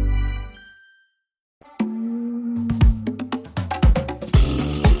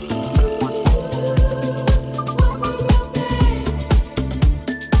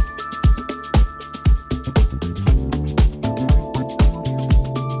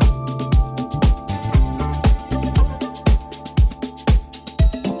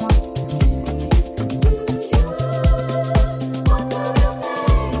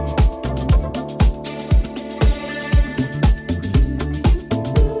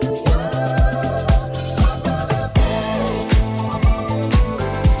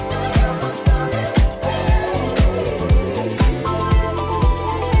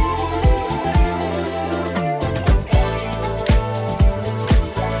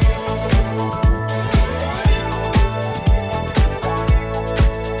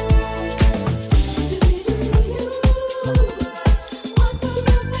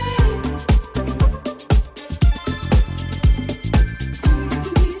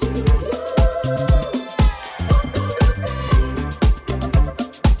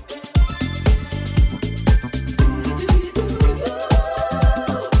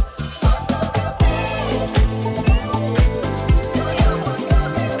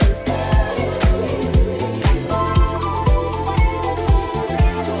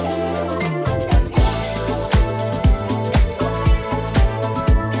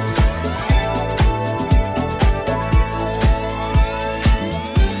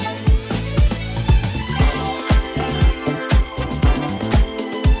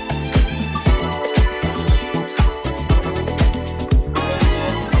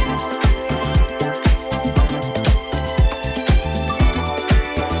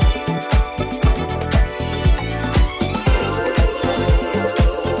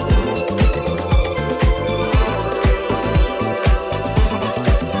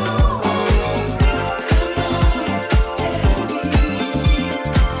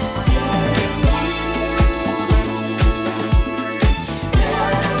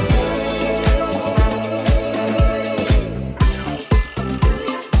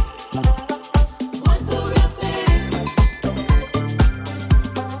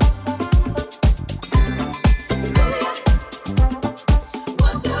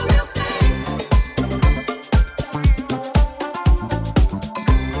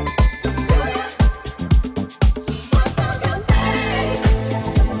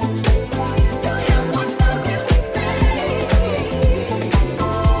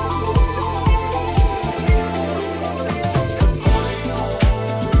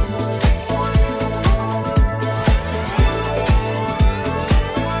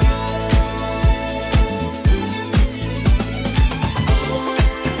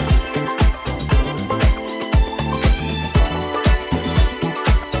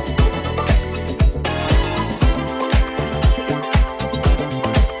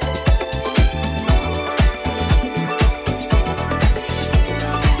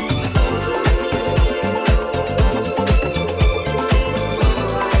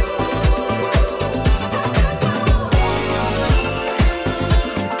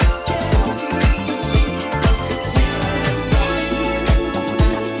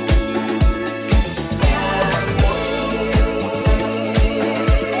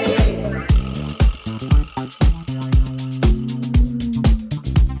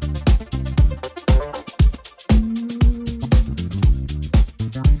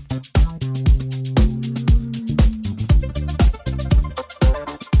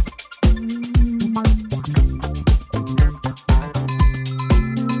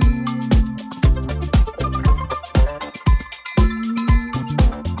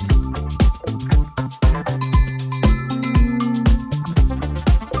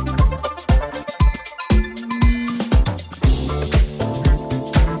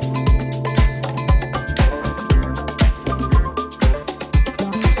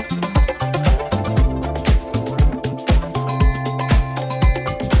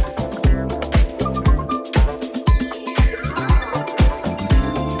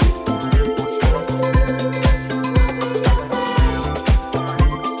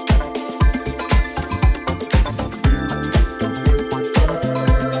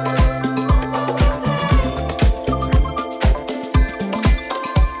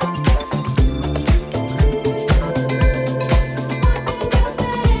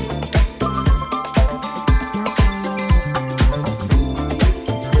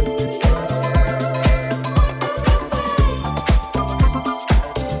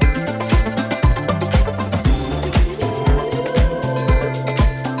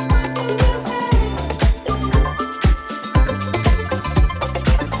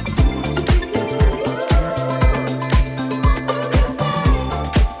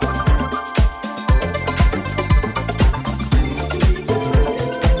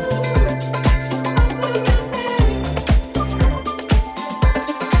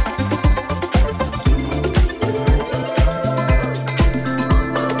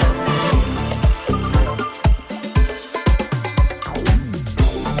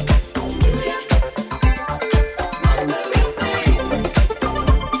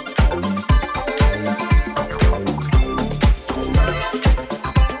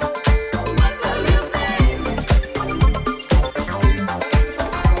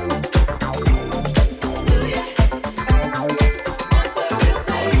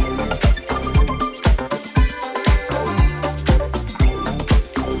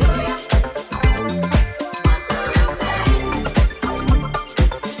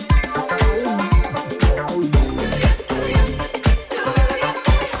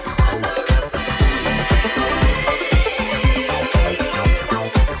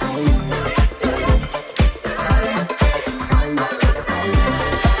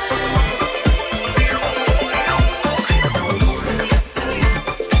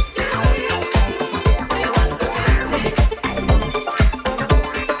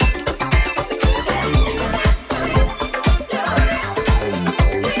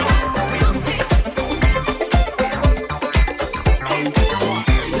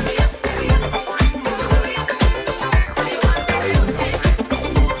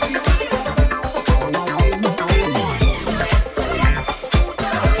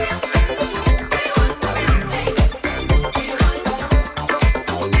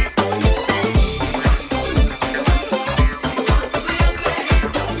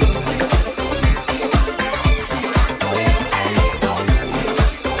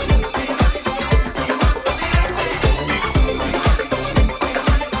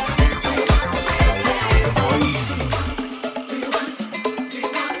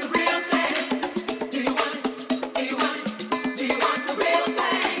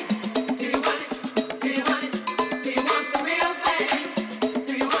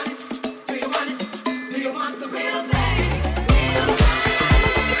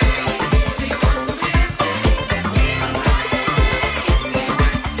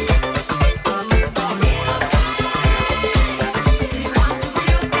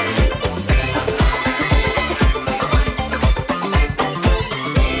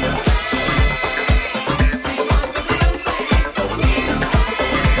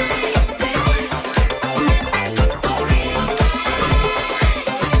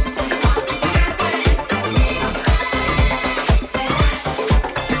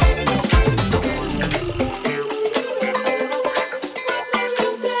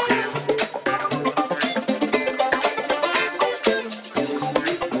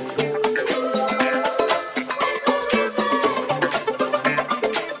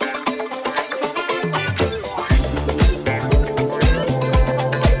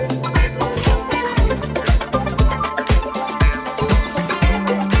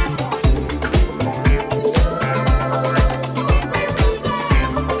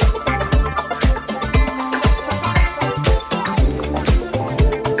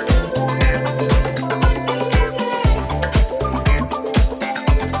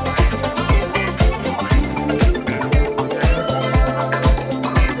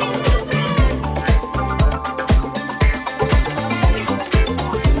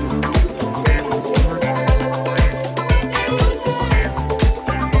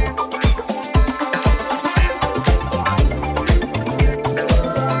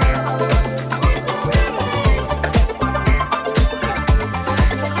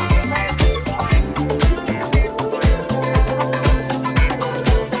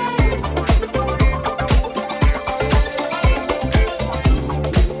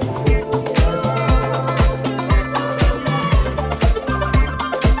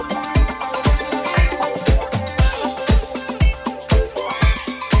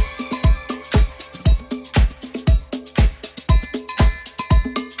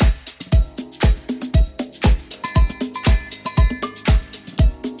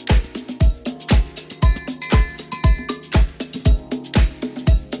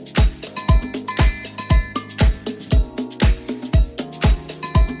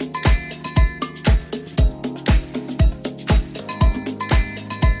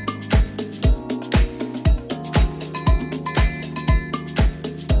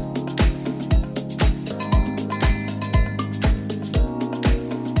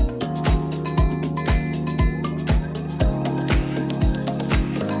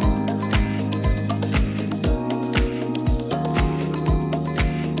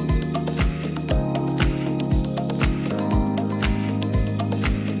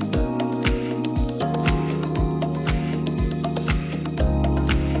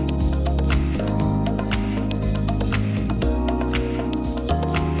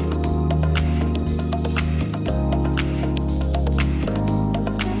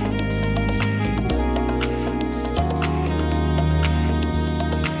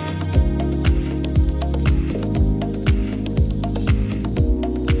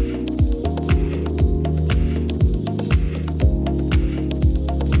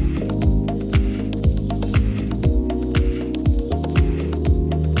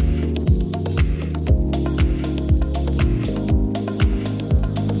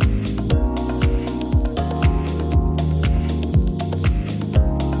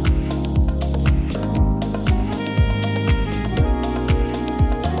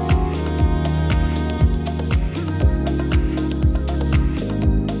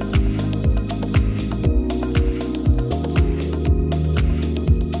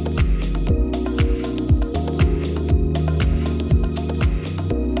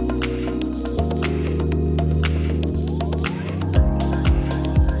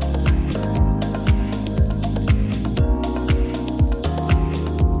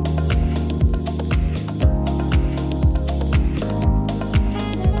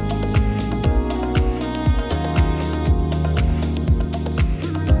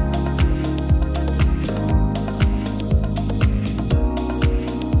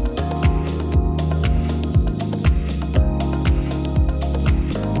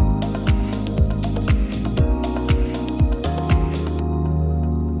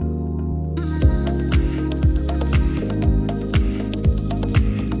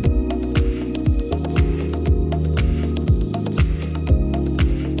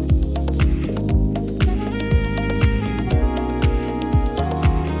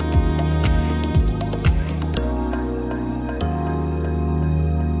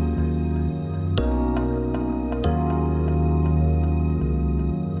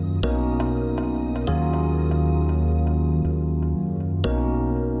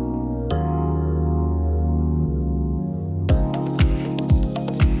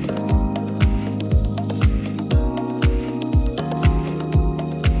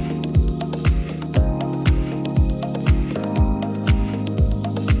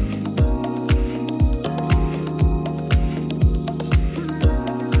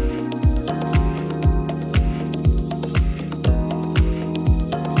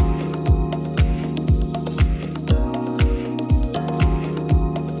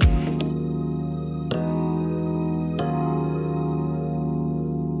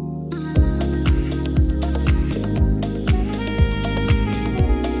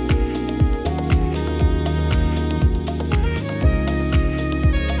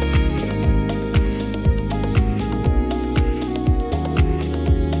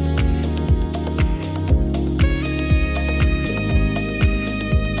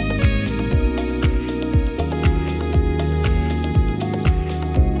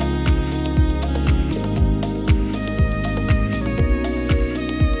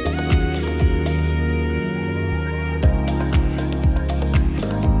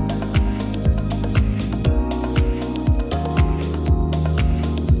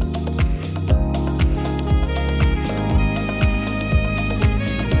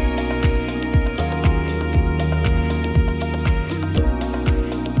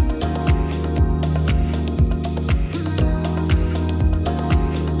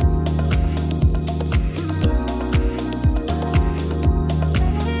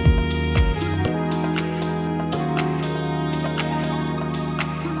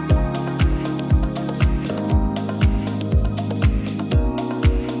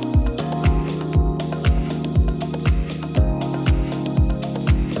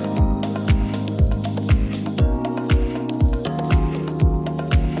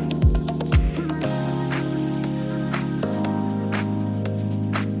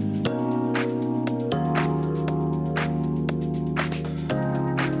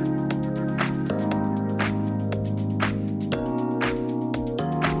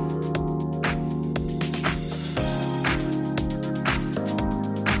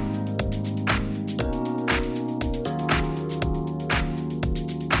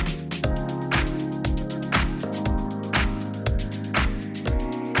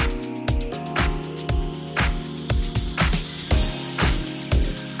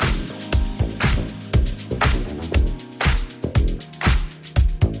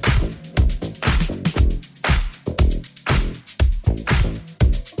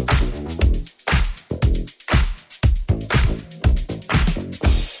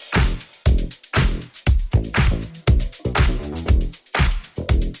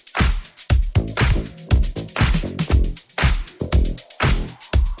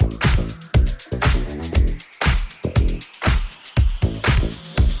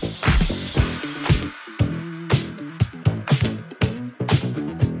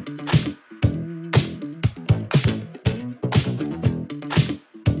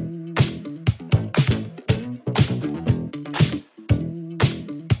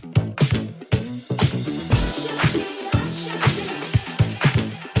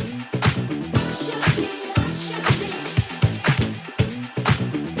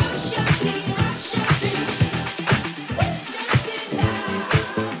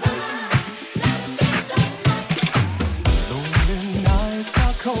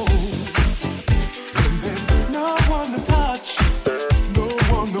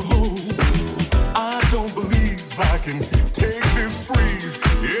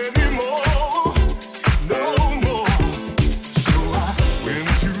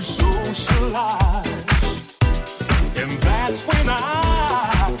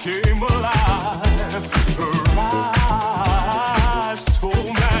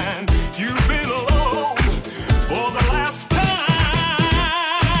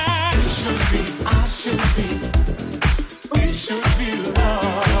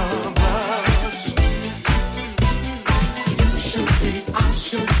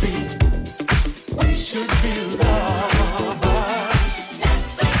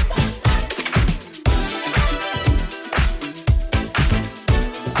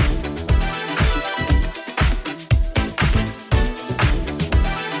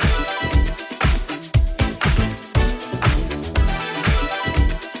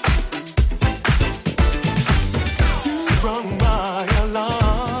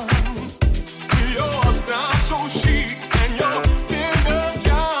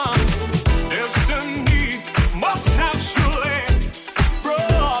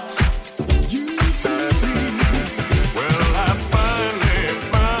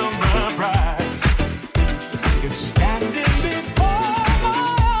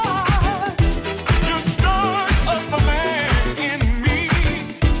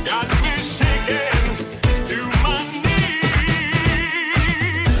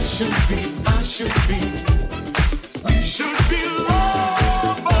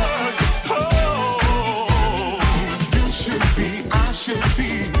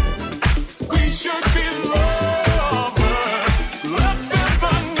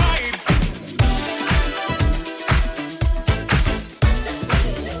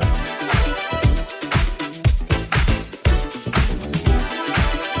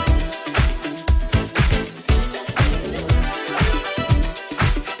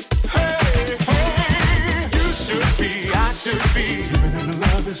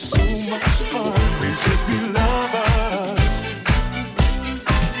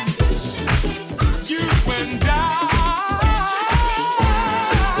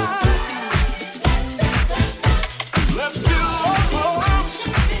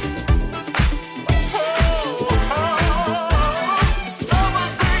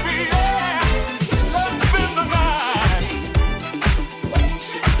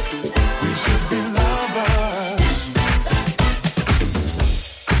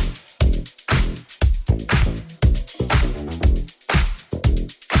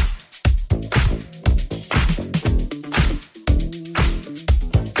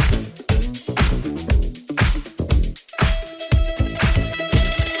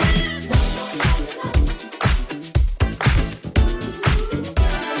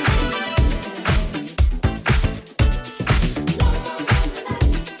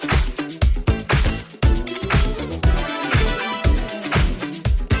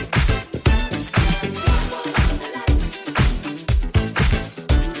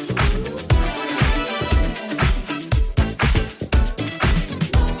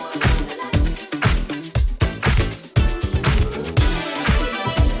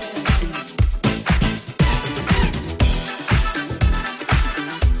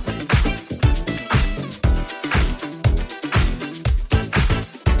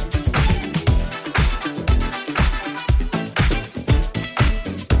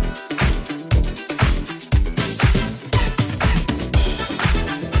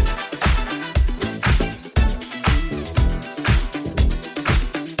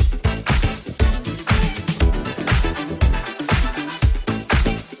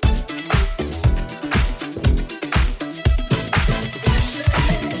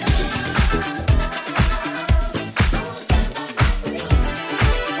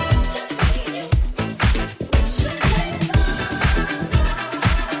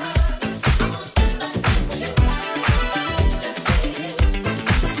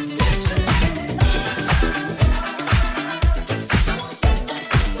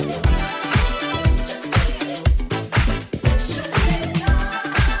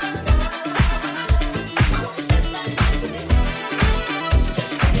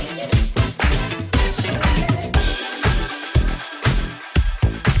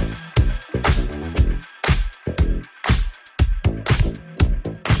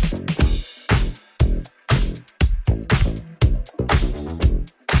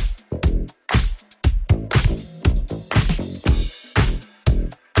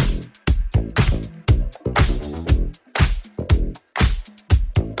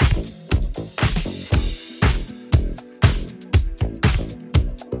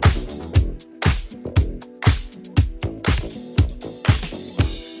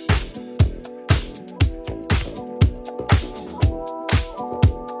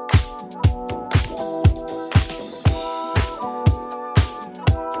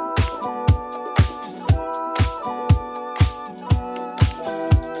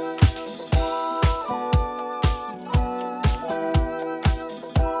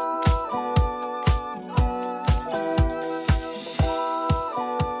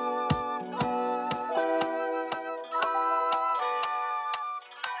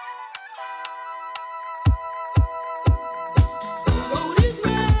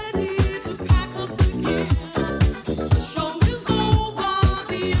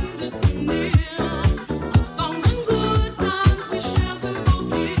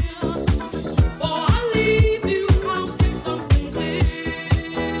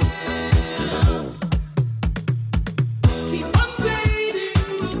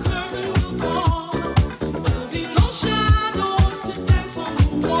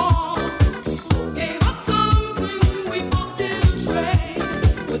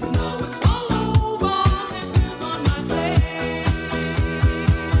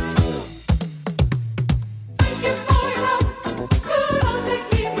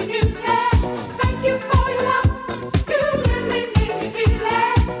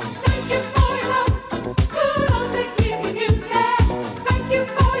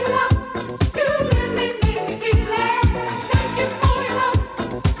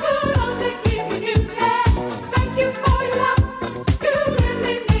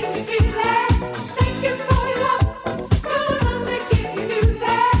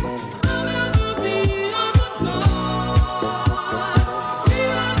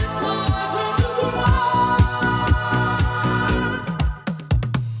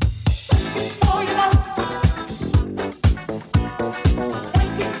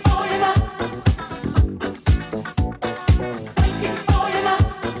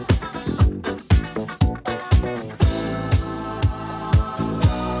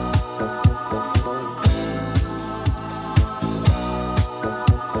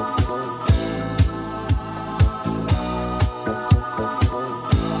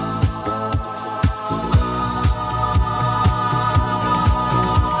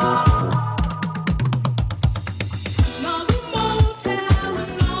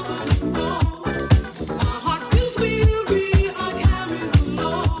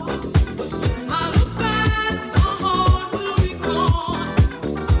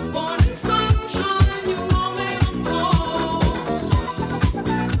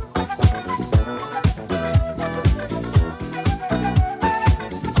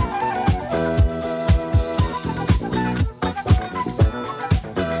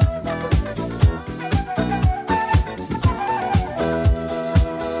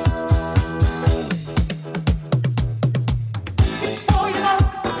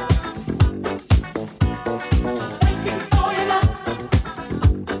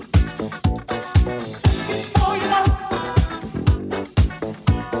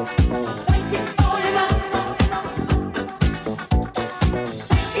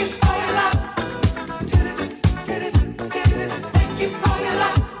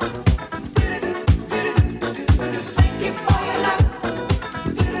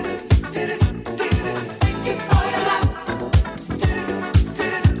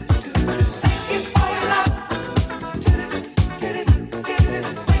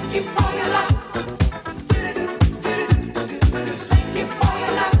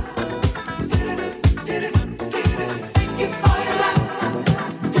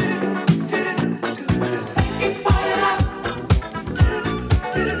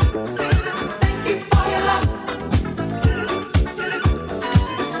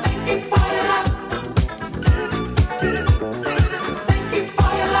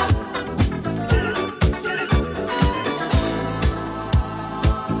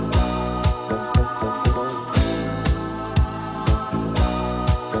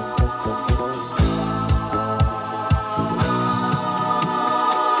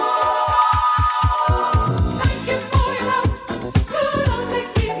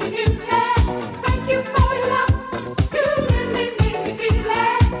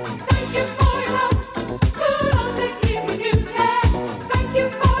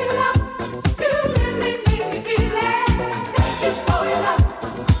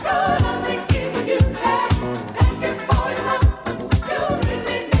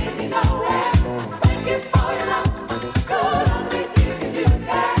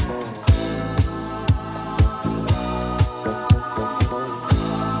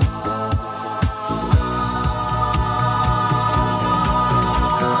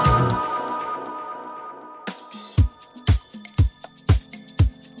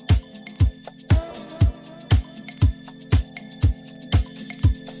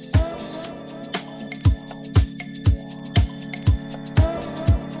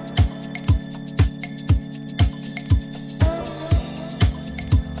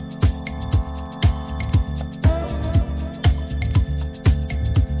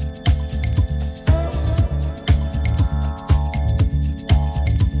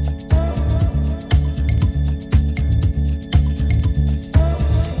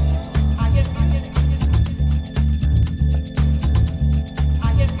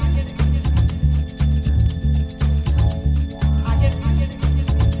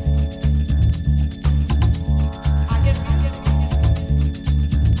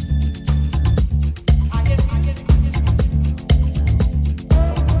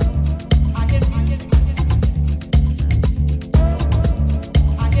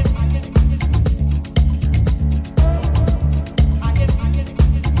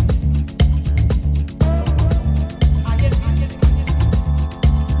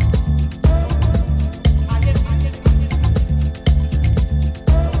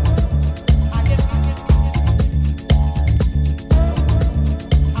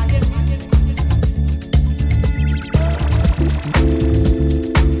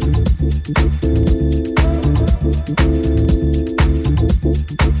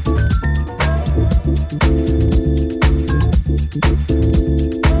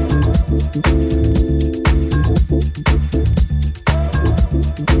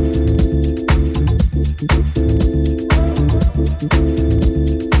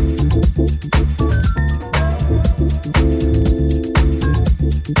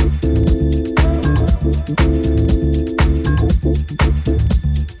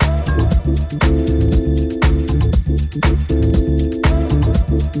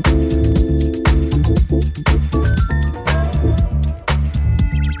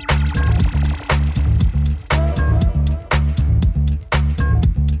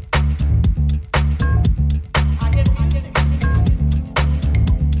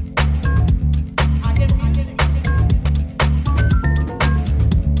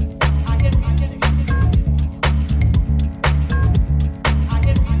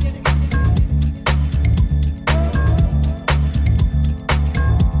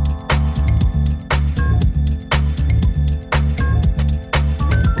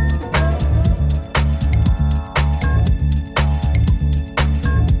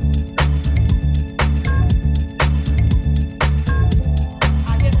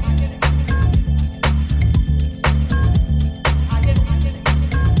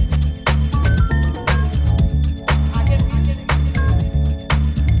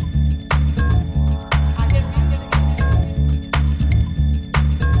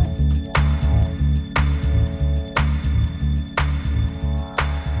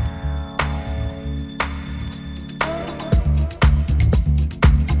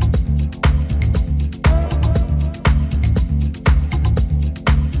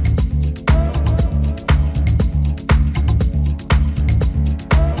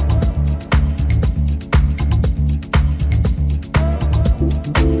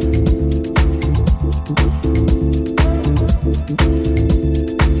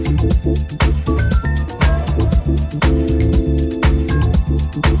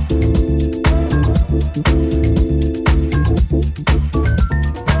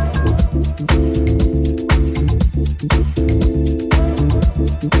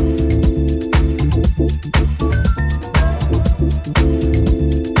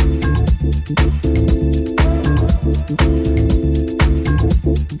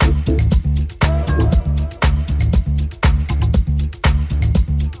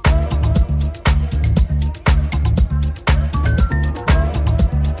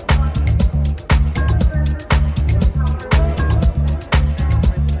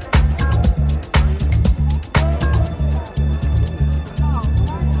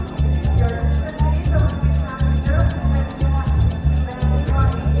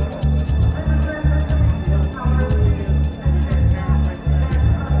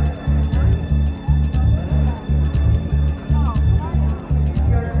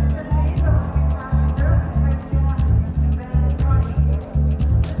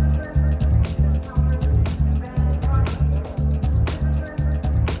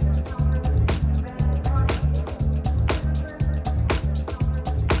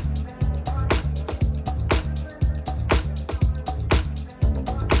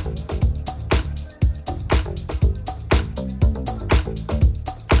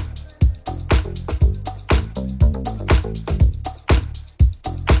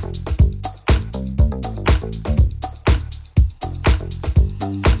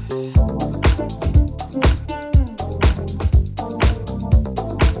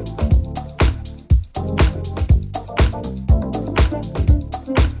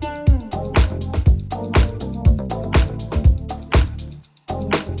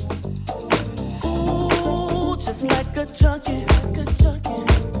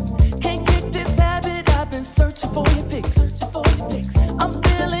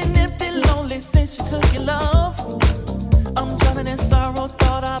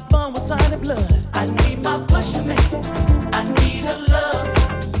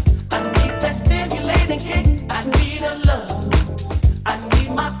 stimulating kick. I need a love. I need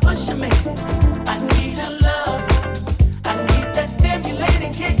my pusher man. I need your love. I need that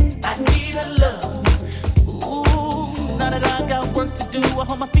stimulating kick. I need a love. Ooh, now that I got work to do, I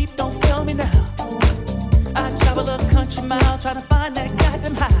hope my feet don't fail me now. I travel a country mile trying to find that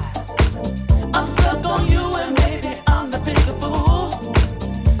goddamn high. I'm stuck on you and maybe I'm the bigger fool.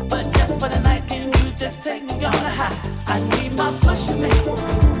 But just for the night, can you just take me on a high? I need my pusher man.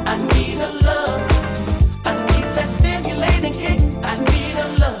 I need a love. I need that stimulating kick. I need a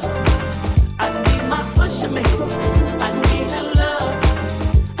love. I need my pusher man. I need your love.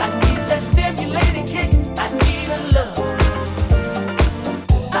 I need that stimulating kick. I need a love.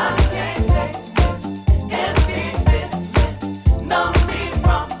 I can't take this empty feeling. Numb me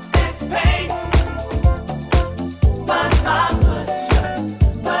from this pain. But my pusher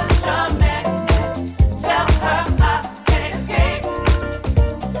man. Tell her I can't escape.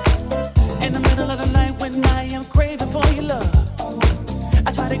 In the middle of the night when I am craving for your love,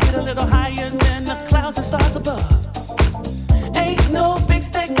 I try to get a little higher than the clouds and stars above. Ain't no fix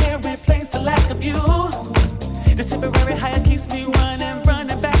that can replace the lack of you. The temporary higher keeps me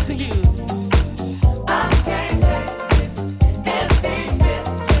running back to you. I can't take this empty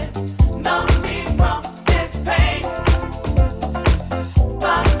feeling. Numb me from this pain.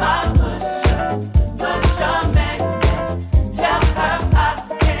 But my pusher man. Tell her I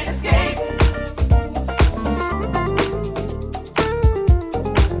can't escape.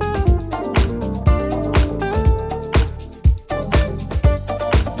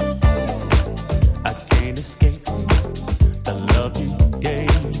 I can't escape the love you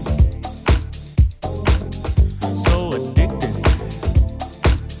gave. So addicted,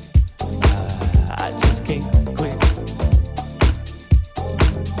 I just can't quit.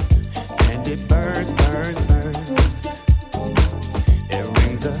 And it burns. It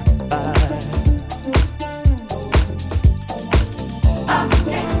rings a fire. I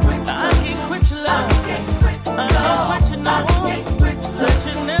can't quit your love. I can't quit you no more. Let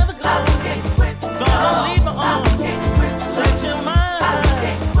you never go. Gonna leave my arms. Set your mind.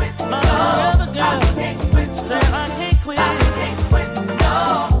 My forever girl. Said I can't quit. No,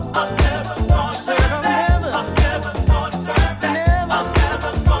 I'm never gonna turn. I'm never gonna turn back. I'm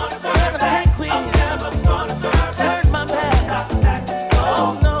never gonna turn back. Said I can't quit. I'm never gonna turn my back.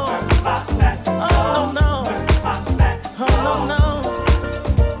 Oh no. Oh no. Oh no.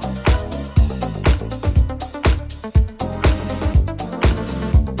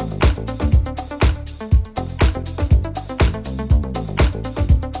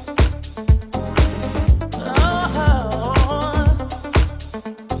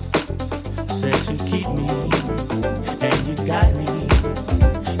 Said you keep me and you got me.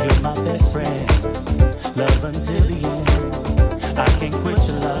 You're my best friend. Love until the end. I can't quit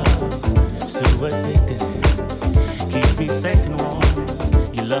your love. Still addicted. Keeps me safe and warm.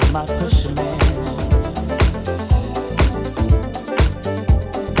 You love my pusher man.